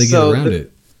 that's how they get So around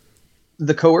it.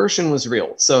 the coercion was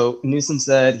real. So Newsom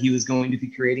said he was going to be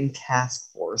creating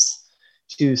task force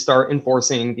to start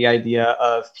enforcing the idea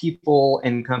of people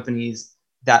and companies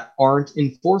that aren't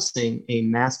enforcing a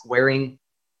mask wearing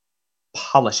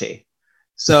policy.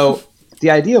 So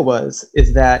the idea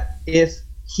is that if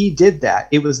he did that,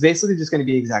 it was basically just going to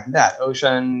be exactly that.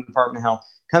 OSHA and Department of Health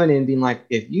coming in and being like,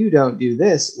 if you don't do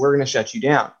this, we're going to shut you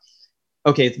down.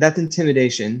 Okay, that's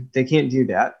intimidation. They can't do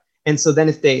that. And so then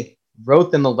if they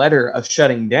wrote them a letter of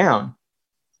shutting down,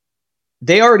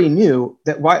 they already knew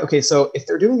that why. Okay, so if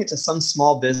they're doing it to some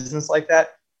small business like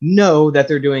that, know that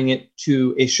they're doing it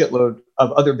to a shitload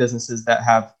of other businesses that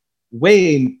have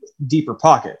way deeper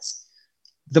pockets.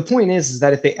 The point is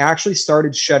that if they actually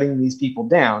started shutting these people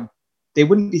down, they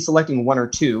wouldn't be selecting one or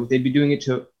two. They'd be doing it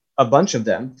to a bunch of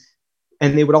them.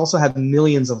 And they would also have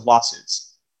millions of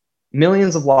lawsuits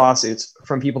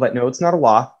from people that know it's not a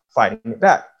law fighting it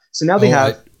back. So now they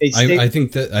have a state. I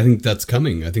think that's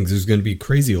coming. I think there's going to be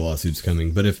crazy lawsuits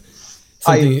coming. But if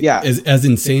something as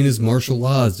insane as martial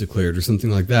law is declared or something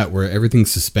like that, where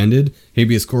everything's suspended,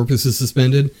 habeas corpus is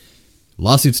suspended,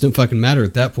 lawsuits don't fucking matter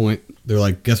at that point. They're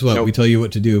like, guess what? Nope. We tell you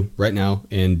what to do right now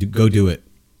and go do it.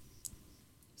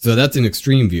 So that's an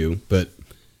extreme view, but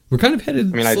we're kind of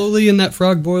headed slowly in that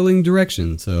frog boiling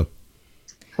direction. So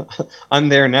I'm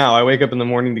there now. I wake up in the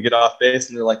morning to get off base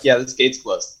and they're like, yeah, this gate's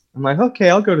closed. I'm like, okay,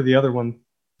 I'll go to the other one.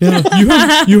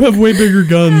 Yeah, you have way bigger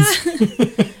guns.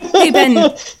 Hey,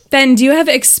 Ben, do you have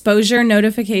exposure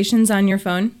notifications on your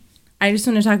phone? I just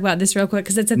want to talk about this real quick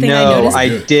because it's a thing I noticed. No,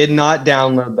 I did not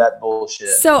download that bullshit.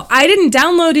 So I didn't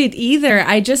download it either.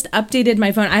 I just updated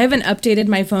my phone. I haven't updated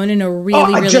my phone in a really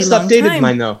long time. I just updated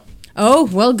mine though. Oh,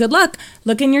 well, good luck.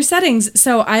 Look in your settings.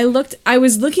 So I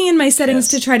was looking in my settings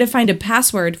to try to find a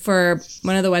password for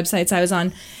one of the websites I was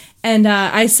on. And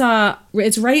I saw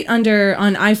it's right under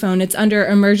on iPhone. It's under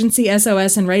emergency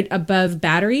SOS and right above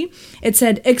battery. It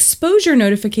said exposure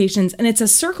notifications and it's a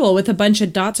circle with a bunch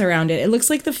of dots around it. It looks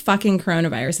like the fucking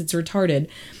coronavirus. It's retarded.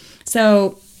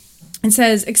 So it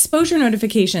says exposure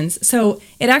notifications. So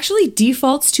it actually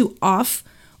defaults to off,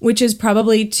 which is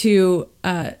probably to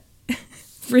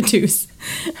reduce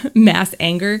mass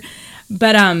anger.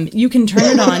 But you can turn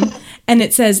it on. And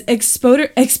it says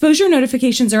exposure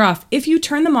notifications are off. If you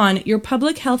turn them on, your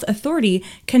public health authority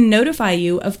can notify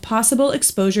you of possible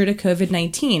exposure to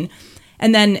COVID-19.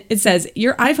 And then it says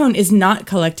your iPhone is not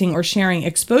collecting or sharing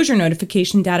exposure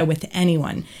notification data with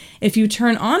anyone. If you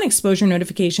turn on exposure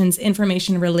notifications,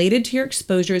 information related to your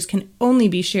exposures can only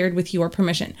be shared with your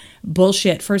permission.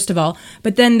 Bullshit, first of all.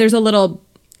 But then there's a little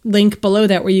link below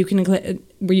that where you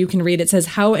can read. It says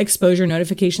how exposure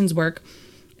notifications work.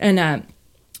 And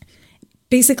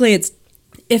basically, it's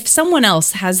if someone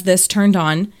else has this turned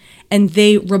on and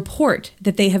they report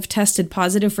that they have tested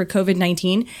positive for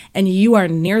COVID-19 and you are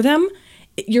near them,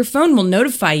 your phone will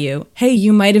notify you, hey,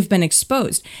 you might have been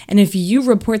exposed. And if you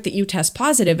report that you test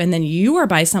positive and then you are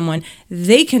by someone,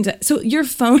 they can. So your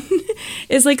phone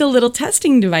is like a little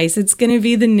testing device. It's going to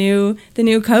be the new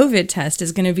COVID test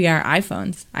is going to be our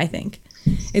iPhones, I think.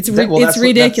 It's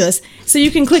ridiculous. So you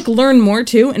can click learn more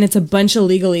too, and it's a bunch of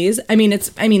legalese. I mean,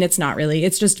 it's not really.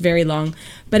 It's just very long,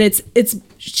 but it's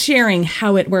sharing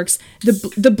how it works.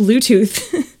 The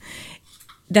Bluetooth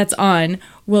that's on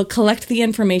will collect the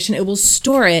information. It will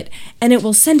store it, and it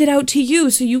will send it out to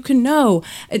you so you can know.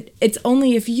 It's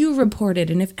only if you report it,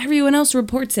 and if everyone else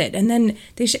reports it, and then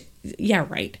they yeah,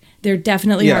 right. They're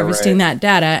definitely harvesting that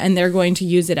data, and they're going to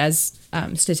use it as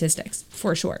statistics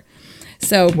for sure.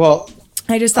 So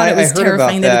I just thought it was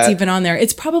terrifying that it's even on there.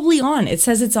 It's probably on. It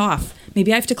says it's off.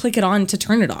 Maybe I have to click it on to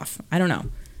turn it off. I don't know.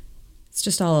 It's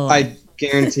just all along. I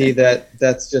guarantee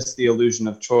that's just the illusion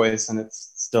of choice, and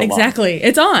it's still exactly. On.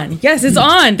 It's on. Yes, it's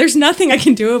on. There's nothing I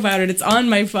can do about it. It's on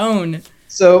my phone.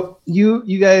 So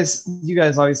you guys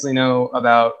obviously know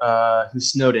about who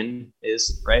Snowden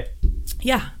is, right?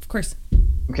 Yeah, of course.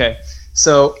 Okay.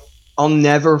 So I'll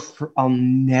never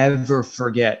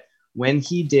forget when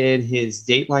he did his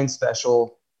Dateline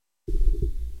special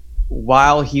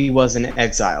while he was in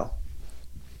exile.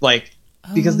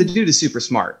 Because the dude is super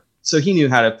smart. So he knew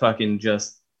how to fucking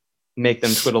just make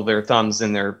them twiddle their thumbs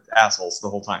in their assholes the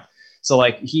whole time. So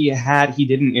he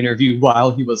did an interview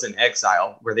while he was in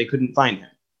exile where they couldn't find him.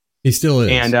 He still is.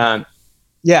 And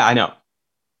yeah, I know.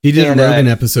 He did a Rogan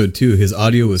episode too. His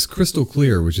audio was crystal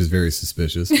clear, which is very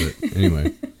suspicious, but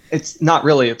anyway. It's not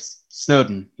really, it's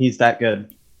Snowden. He's that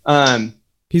good.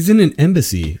 He's in an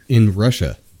embassy in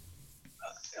Russia.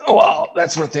 Well,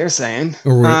 that's what they're saying.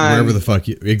 Or wherever the fuck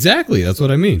exactly. That's what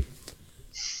I mean.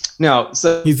 No,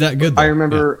 so he's that good though. I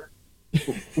remember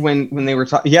when they were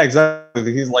talking. Yeah,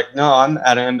 exactly. He's like, no, I'm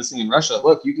at an embassy in Russia.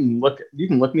 Look, you can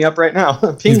look me up right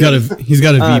now. He's got a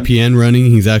VPN running.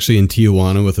 He's actually in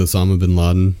Tijuana with Osama bin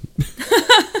Laden.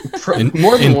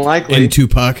 More than likely. And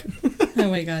Tupac. Oh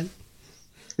my God.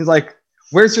 He's like,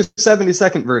 where's your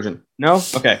 72nd version? No?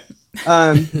 Okay.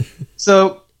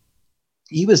 So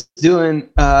he was doing,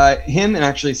 him and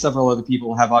actually several other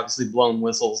people have obviously blown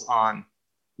whistles on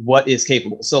what is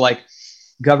capable. So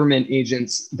government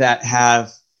agents that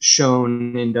have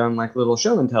shown and done little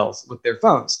show and tells with their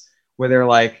phones where they're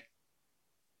like,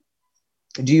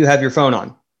 do you have your phone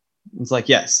on? He's like,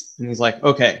 yes. And he's like,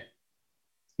 okay,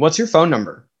 what's your phone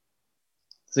number?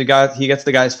 So he gets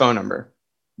the guy's phone number.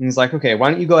 And he's like, okay,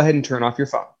 why don't you go ahead and turn off your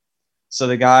phone? So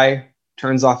the guy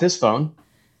turns off his phone,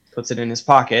 puts it in his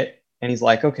pocket, and he's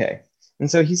like, okay. And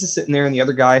so he's just sitting there, and the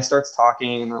other guy starts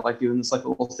talking, and they're like doing this like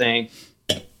little thing.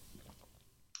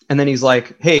 And then he's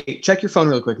like, hey, check your phone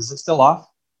really quick. Is it still off?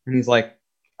 And he's like,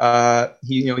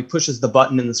 he pushes the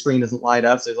button and the screen doesn't light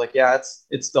up. So he's like, yeah,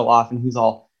 it's still off. And he's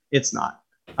all, it's not.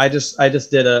 I just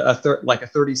did a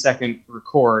 30-second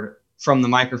record from the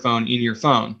microphone in your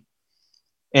phone.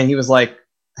 And he was like,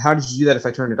 how did you do that if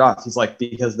I turned it off? He's like,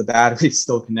 because the battery's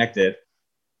still connected.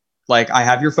 Like, I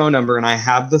have your phone number and I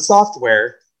have the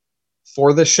software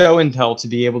for the show and tell to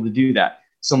be able to do that.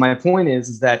 So my point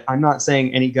is that I'm not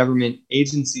saying any government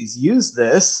agencies use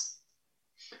this,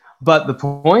 but the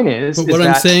point is... But what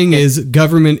I'm saying is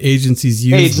government agencies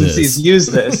use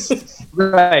this.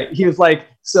 Right. He was like,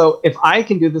 so if I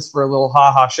can do this for a little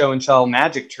ha-ha show and tell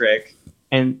magic trick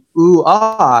and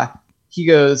he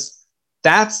goes,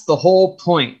 that's the whole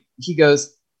point. He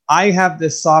goes, I have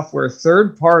this software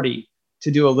third party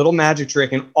to do a little magic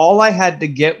trick, and all I had to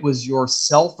get was your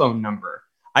cell phone number.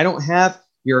 I don't have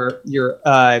your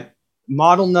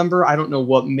model number. I don't know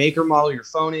what make or model your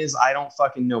phone is. I don't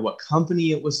fucking know what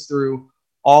company it was through.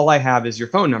 All I have is your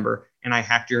phone number, and I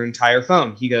hacked your entire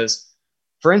phone. He goes,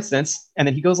 for instance, and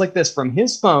then he goes like this from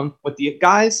his phone with the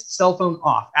guy's cell phone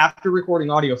off after recording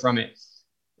audio from it.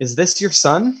 Is this your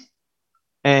son?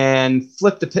 And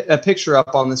flipped a picture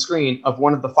up on the screen of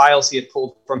one of the files he had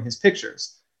pulled from his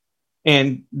pictures.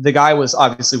 And the guy was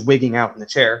obviously wigging out in the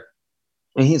chair.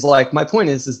 And he's like, my point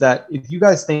is that if you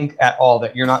guys think at all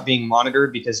that you're not being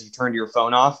monitored because you turned your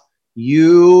phone off,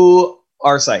 you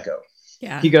are psycho.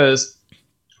 Yeah. He goes,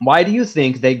 why do you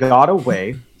think they got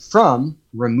away from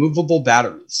removable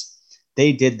batteries?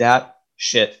 They did that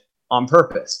shit on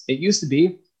purpose. It used to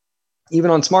be, even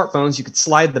on smartphones, you could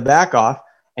slide the back off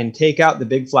and take out the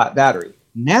big flat battery.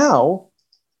 Now,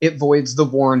 it voids the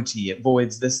warranty. It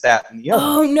voids this, that, and the other.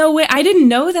 Oh, no way. I didn't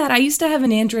know that. I used to have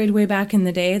an Android way back in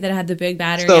the day that had the big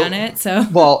battery on it. So,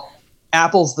 well,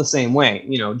 Apple's the same way.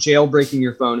 Jailbreaking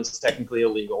your phone is technically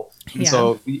illegal. And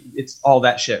so it's all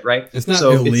that shit, right? It's not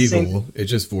illegal. It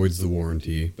just voids the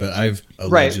warranty. But I've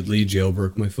allegedly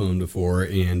jailbroke my phone before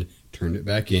and turned it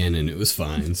back in, and it was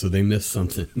fine. So they missed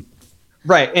something.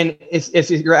 Right, and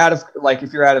if you're out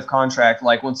of contract,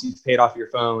 like once you've paid off your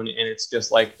phone, and it's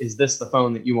just like, is this the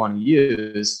phone that you want to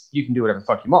use? You can do whatever the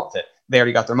fuck you want with it. They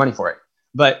already got their money for it.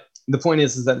 But the point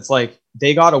is that it's like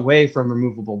they got away from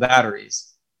removable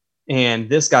batteries, and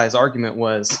this guy's argument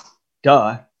was,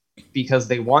 because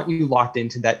they want you locked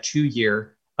into that 2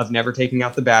 year of never taking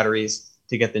out the batteries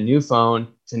to get the new phone,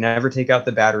 to never take out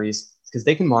the batteries. Because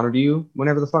they can monitor you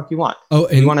whenever the fuck you want. Oh,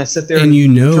 and you want to sit there and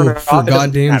for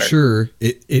goddamn sure,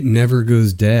 it never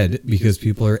goes dead because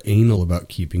people are anal about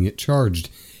keeping it charged.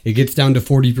 It gets down to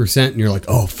 40%, and you're like,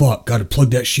 oh fuck, got to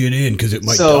plug that shit in because it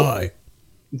might die.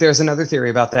 There's another theory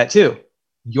about that too.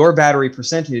 Your battery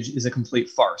percentage is a complete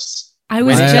farce. I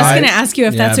was just going to ask you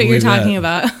if that's what you're talking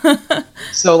about.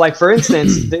 So, like for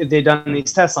instance, they've done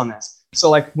these tests on this. So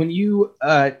like when you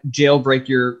jailbreak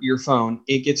your phone,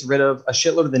 it gets rid of a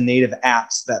shitload of the native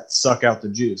apps that suck out the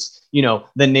juice.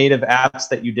 The native apps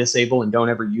that you disable and don't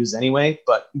ever use anyway,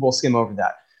 but we'll skim over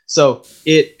that. So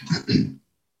it,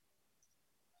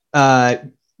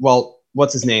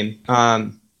 what's his name?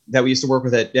 That we used to work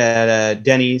with at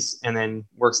Denny's and then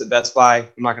works at Best Buy.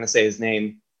 I'm not going to say his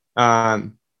name.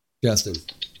 Justin.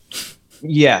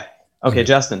 Yeah. Okay,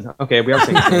 Justin. Okay, we are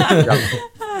saying his name.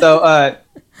 So,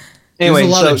 anyway, there's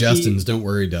a lot of Justins. Don't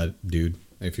worry, dude,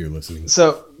 if you're listening.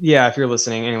 So yeah, if you're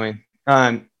listening, anyway,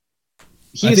 I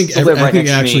think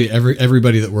actually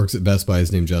everybody that works at Best Buy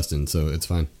is named Justin, so it's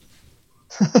fine.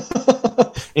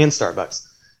 And Starbucks.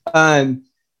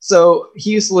 So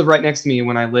he used to live right next to me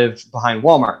when I lived behind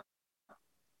Walmart,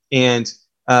 and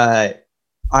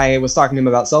I was talking to him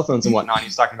about cell phones and whatnot. He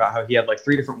was talking about how he had like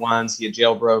 3 different ones. He had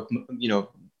jailbroke,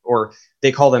 or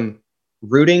they call them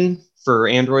rooting for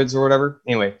Androids or whatever.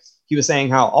 Anyway. He was saying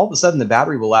how all of a sudden the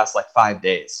battery will last like 5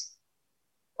 days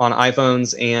on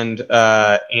iPhones and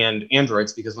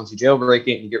Androids, because once you jailbreak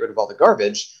it and you get rid of all the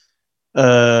garbage,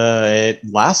 it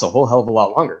lasts a whole hell of a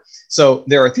lot longer. So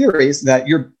there are theories that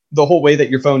the whole way that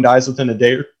your phone dies within a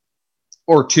day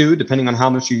or two, depending on how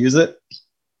much you use it,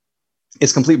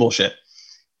 is complete bullshit.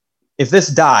 If this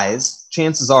dies,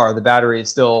 chances are the battery is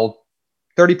still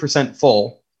 30%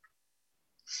 full,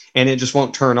 and it just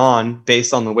won't turn on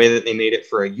based on the way that they made it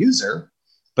for a user,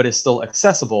 but is still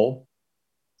accessible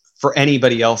for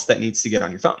anybody else that needs to get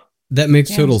on your phone. That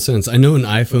makes total sense. I know an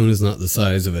iPhone is not the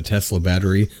size of a Tesla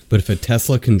battery, but if a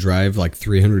Tesla can drive like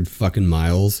 300 fucking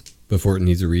miles before it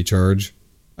needs a recharge,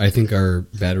 I think our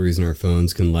batteries in our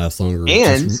phones can last longer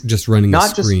And just running a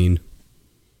not just- screen.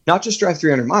 Not just drive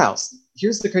 300 miles.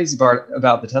 Here's the crazy part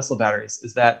about the Tesla batteries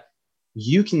is that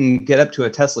you can get up to a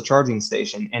Tesla charging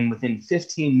station and within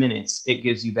 15 minutes, it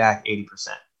gives you back 80%.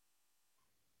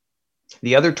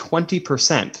 The other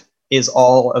 20% is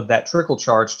all of that trickle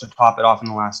charge to top it off in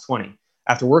the last 20.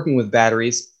 After working with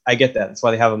batteries, I get that. That's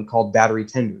why they have them called battery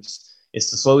tenders, is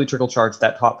to slowly trickle charge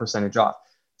that top percentage off.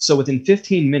 So within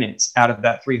 15 minutes out of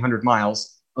that 300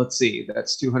 miles, let's see,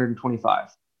 that's 225.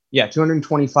 Yeah,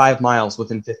 225 miles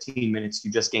within 15 minutes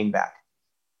you just gain back.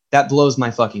 That blows my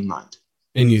fucking mind.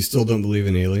 And you still don't believe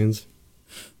in aliens?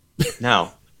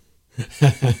 No.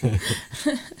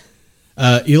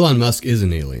 Elon Musk is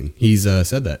an alien. He's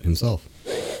said that himself.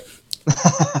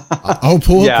 I'll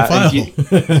pull up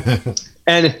the file.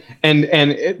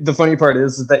 The funny part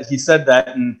is that he said that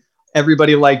and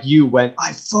everybody like you went,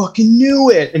 I fucking knew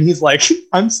it. And he's like,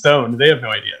 I'm stoned. They have no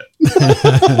idea.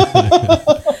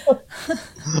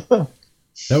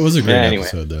 That was a great Anyway.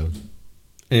 episode, though.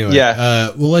 Anyway,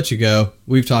 Yeah. we'll let you go.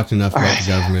 We've talked enough about All right. the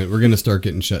government. We're going to start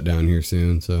getting shut down here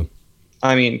soon. So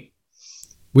I mean,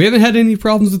 we haven't had any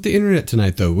problems with the internet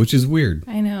tonight, though, which is weird.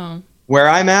 I know. where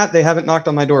I'm at, they haven't knocked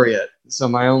on my door yet. So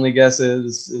my only guess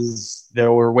is they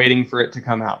were waiting for it to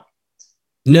come out.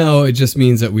 No, it just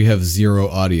means that we have zero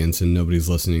audience and nobody's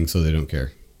listening, so they don't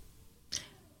care.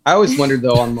 I always wondered,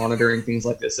 though, on monitoring things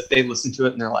like this, if they listen to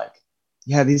it and they're like,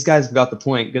 yeah, these guys have got the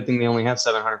point. Good thing they only have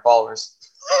 700 followers.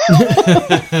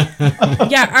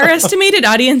 Yeah, our estimated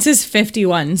audience is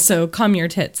 51, so calm your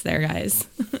tits there, guys.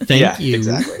 Thank Yeah, you.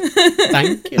 exactly.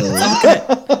 Thank you.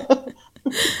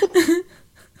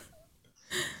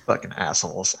 Fucking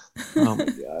assholes. Oh my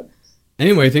god.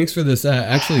 Anyway, thanks for this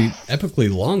actually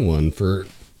epically long one for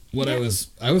what I was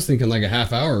thinking like a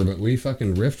half hour, but we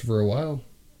fucking riffed for a while.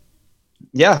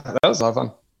 Yeah, that was a lot of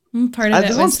fun. Part of it That's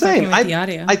was what I'm saying. fucking with the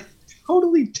audio. I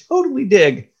totally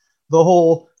dig the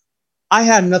whole, I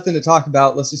had nothing to talk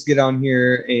about. Let's just get on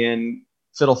here and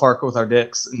fiddle fark with our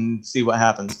dicks and see what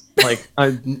happens. Like,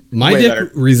 My way dick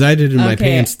better. resided in my Okay,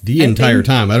 pants the I entire think-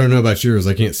 time. I don't know about yours.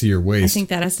 I can't see your I waist. think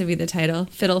that has to be the title.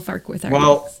 Fiddle fark with our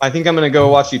Well, dicks. I think I'm going to go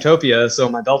watch Utopia, so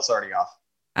my belt's already off.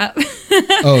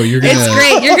 Oh, you're gonna. It's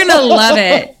great. You're gonna love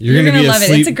it. You're gonna be love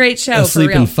asleep, it. It's a great show for asleep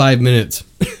real. in 5 minutes.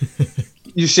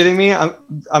 You shitting me? I'm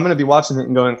going to be watching it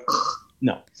and going,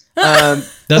 no.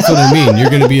 That's what I mean. You're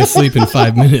gonna be asleep in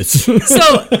 5 minutes.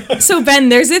 So Ben,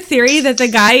 there's a theory that the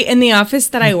guy in the office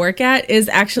that I work at is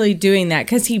actually doing that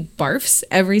because he barfs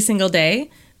every single day.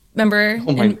 Remember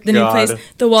Oh my in the new God. place,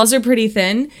 the walls are pretty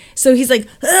thin, so he's like,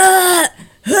 "Ah,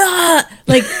 ah,"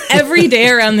 like every day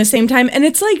around the same time, and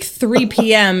it's like 3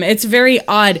 p.m. It's very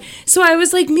odd. So I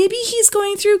was like, maybe he's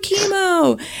going through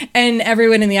chemo, and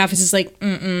everyone in the office is like,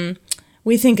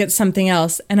 we think it's something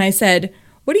else. And I said,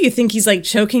 what do you think? He's like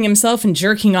choking himself and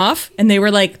jerking off? And they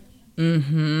were like,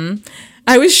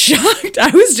 I was shocked. I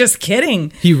was just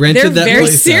kidding. He rented They're that very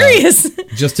place serious.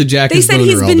 Just to jack They his said boner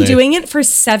he's all been day. doing it for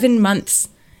 7 months.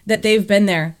 That they've been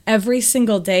there every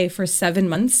single day for 7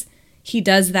 months. He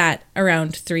does that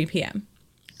around 3 p.m.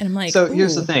 And I'm like, So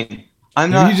here's the ooh. thing. I'm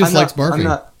Maybe not. he just I'm likes not,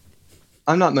 barfing.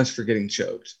 I'm not much for getting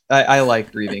choked. I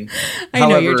like breathing. I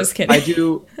know, you're just kidding.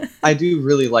 I do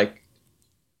really like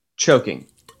choking,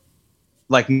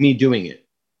 like me doing it,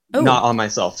 Oh. not on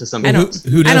myself to some I don't.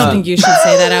 extent. Who I don't doesn't? think you should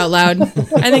say that out loud.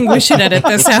 I think we should edit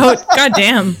this out. God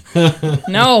damn.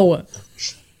 No.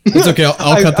 It's okay.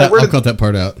 I'll cut that. I'll worded- cut that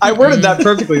part out. I worded that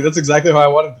perfectly. That's exactly how I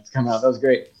wanted it to come out. That was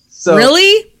great. So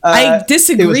Really? I it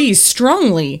disagree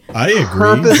strongly. I agree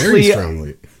Purposely- very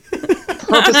strongly.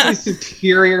 purposely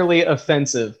superiorly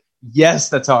offensive. Yes,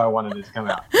 that's how I wanted it to come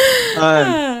out.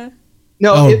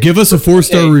 No, Oh, give us a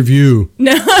 4-star okay. review,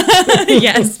 No.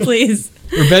 Yes, please.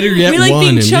 or better yet, We like one,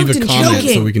 being and choked leave a and comment so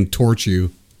choking. we can torch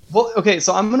you. Well, okay,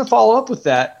 so I'm going to follow up with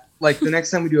that, like the next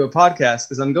time we do a podcast,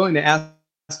 because I'm going to ask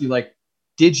you, like,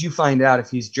 did you find out if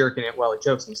he's jerking it while he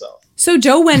chokes himself? So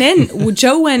Joe went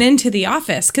into the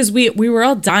office because we were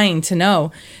all dying to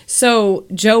know. So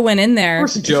Joe went in there.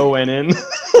 Of course, Joe went in.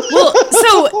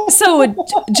 Well, so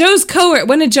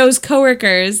one of Joe's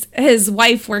coworkers, his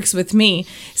wife works with me.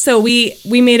 So we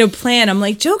made a plan. I'm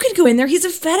like, Joe could go in there. He's a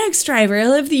FedEx driver. I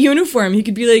love the uniform. He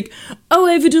could be like, oh,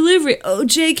 I have a delivery. Oh,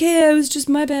 JK, I was just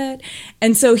my bad.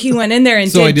 And so he went in there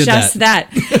and So I did did just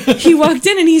that. He walked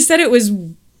in and he said it was.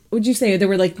 Would you say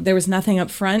there was nothing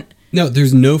up front? No,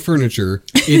 there's no furniture.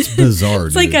 It's bizarre.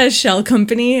 It's like a shell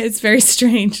company. It's very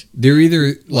strange. They're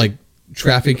either like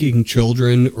trafficking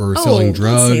children or selling don't say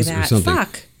drugs or that. something.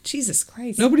 Fuck. Jesus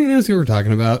Christ. Nobody knows who we're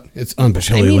talking about. It's on I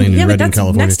Pacelli mean, Lane yeah, in but Redding, that's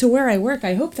California. next to where I work.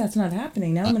 I hope that's not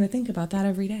happening. Now I'm going to think about that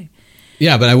every day.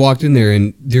 Yeah, but I walked in there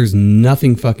and there's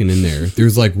nothing fucking in there.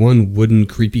 There's like one wooden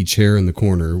creepy chair in the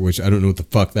corner, which I don't know what the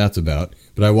fuck that's about.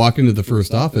 But I walk into the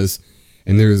first office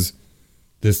and there's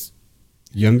this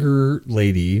younger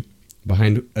lady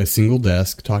behind a single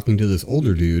desk talking to this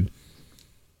older dude.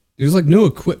 There's like no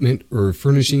equipment or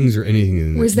furnishings or anything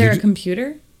in there. Was there a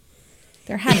computer?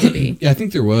 There had to be. Yeah, I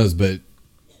think there was, but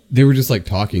they were just like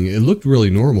talking. It looked really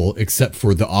normal except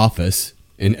for the office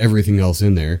and everything else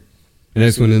in there. And I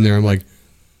just went in there. I'm like,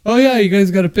 oh yeah, you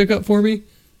guys got a pickup for me?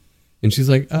 And she's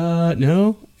like,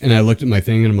 no. And I looked at my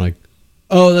thing and I'm like,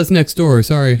 oh, that's next door.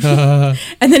 Sorry.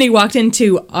 And then he walked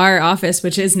into our office,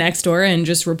 which is next door, and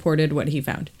just reported what he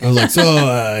found. I was like, so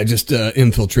I just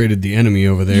infiltrated the enemy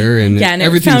over there, and, Yeah, and it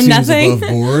everything found seems nothing. above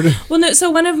board. Well, no. So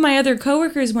one of my other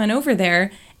coworkers went over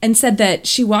there and said that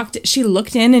she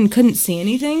looked in and couldn't see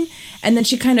anything, and then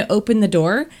she kind of opened the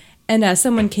door, and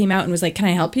someone came out and was like, "Can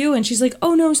I help you?" And she's like,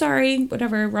 "Oh no, sorry,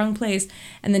 whatever, wrong place."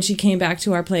 And then she came back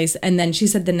to our place, and then she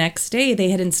said the next day they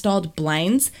had installed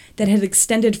blinds that had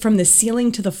extended from the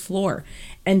ceiling to the floor,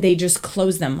 and they just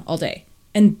closed them all day.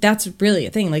 And that's really a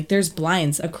thing. Like there's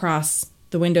blinds across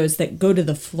the windows that go to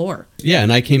the floor. Yeah,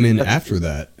 and I came in after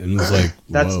that and was like,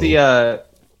 That's whoa.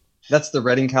 that's the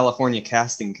Redding, California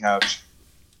casting couch.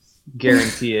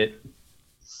 Guarantee it.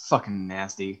 Fucking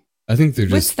nasty. I think they're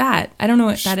What's just that? I don't know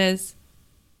what that is.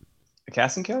 A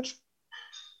casting couch?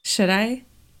 Should I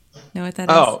know what that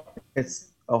is? Oh, it's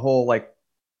a whole like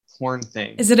porn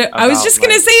thing. Is it I was about, just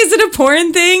gonna like, say, is it a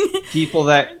porn thing? people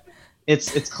that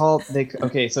it's called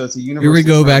okay, so it's a universal. here we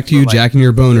go term back to for, you like, jacking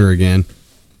your boner again.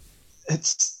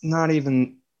 It's not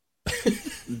even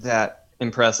that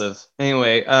impressive.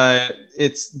 Anyway,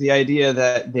 it's the idea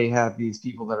that they have these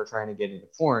people that are trying to get into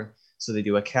porn, so they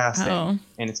do a casting, Oh.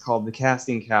 and it's called the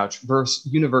casting couch.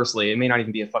 Universally, it may not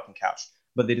even be a fucking couch,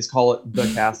 but they just call it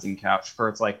the casting couch. For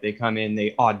it's like they come in,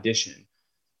 they audition.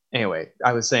 Anyway,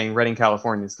 I was saying Redding,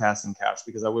 California's casting couch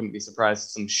because I wouldn't be surprised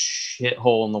if some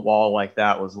shithole in the wall like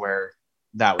that was where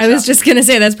that was. I was just gonna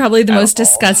say that's probably the At most all.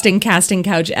 disgusting casting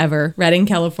couch ever. Redding,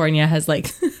 California has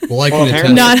like Well, I Well, can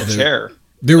apparently Not- attest it's a there, chair.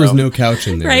 there was So- no couch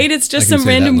in there. right? It's just I can some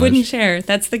say that random wooden much. chair.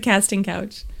 That's the casting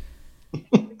couch.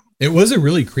 It was a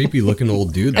really creepy looking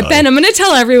old dude. Though. Ben, I'm gonna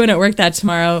tell everyone at work that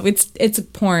tomorrow. It's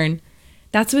porn.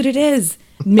 That's what it is.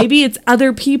 Maybe it's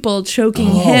other people choking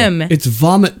him. It's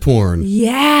vomit porn.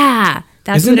 Yeah,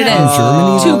 that's Isn't what it that is. in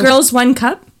Germany? Two though? girls, one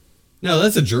cup. No,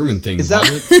 that's a German thing. Is that-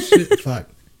 Vomit? Shit, fuck.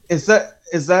 Is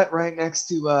that right next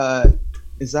to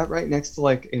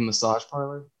like a massage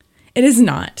parlor? It is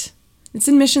not. It's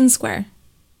in Mission Square.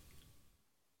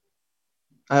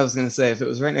 I was gonna say if it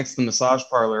was right next to the massage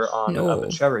parlor on No.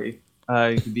 Cherry,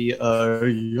 it could be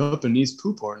Japanese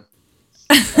poo porn.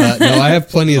 No, I have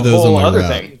plenty of A those on whole my other route.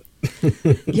 thing.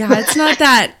 Yeah, it's not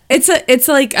that. It's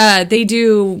like they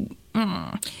do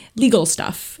legal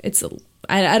stuff.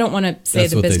 I don't want to say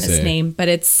That's the what they business say. name, but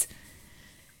it's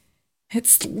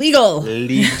legal.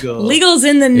 Legal. Legal's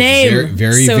in the name.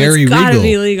 very, so very it's gotta legal.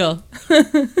 be legal.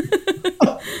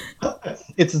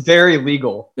 It's very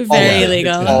legal. Very All of it.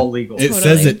 legal. It's all legal. It Totally.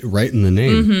 says it right in the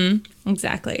name. Mm-hmm.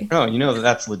 Exactly. Oh, you know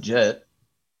that's legit.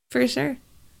 For sure.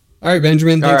 All right,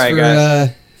 Benjamin. All Thanks right, for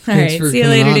guys. thanks right, for see you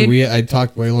coming later, on. dude. I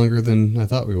talked way longer than I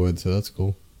thought we would, so that's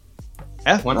cool.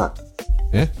 Yeah, why not?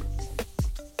 Yeah.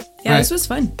 Yeah, All this right. was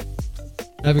fun.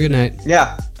 Have a good night.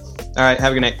 Yeah. All right.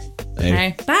 Have a good night. Later. All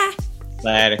right. Bye.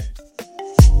 Later.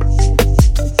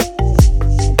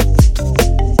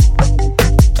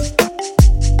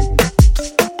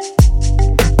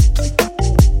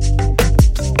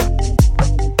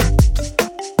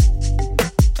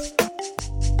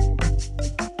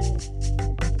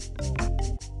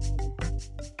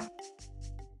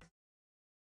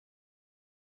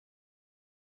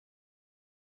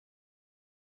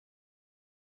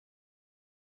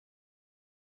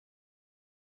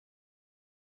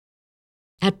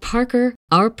 At Parker,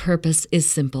 our purpose is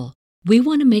simple. We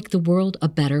want to make the world a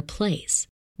better place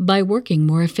by working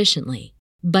more efficiently,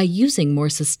 by using more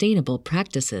sustainable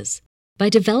practices, by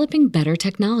developing better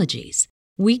technologies.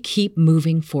 We keep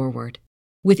moving forward.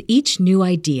 With each new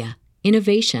idea,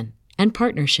 innovation, and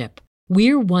partnership,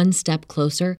 we're one step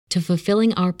closer to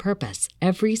fulfilling our purpose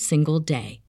every single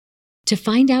day. To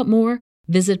find out more,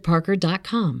 visit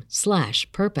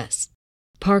parker.com/purpose.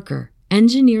 Parker,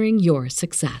 engineering your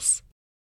success.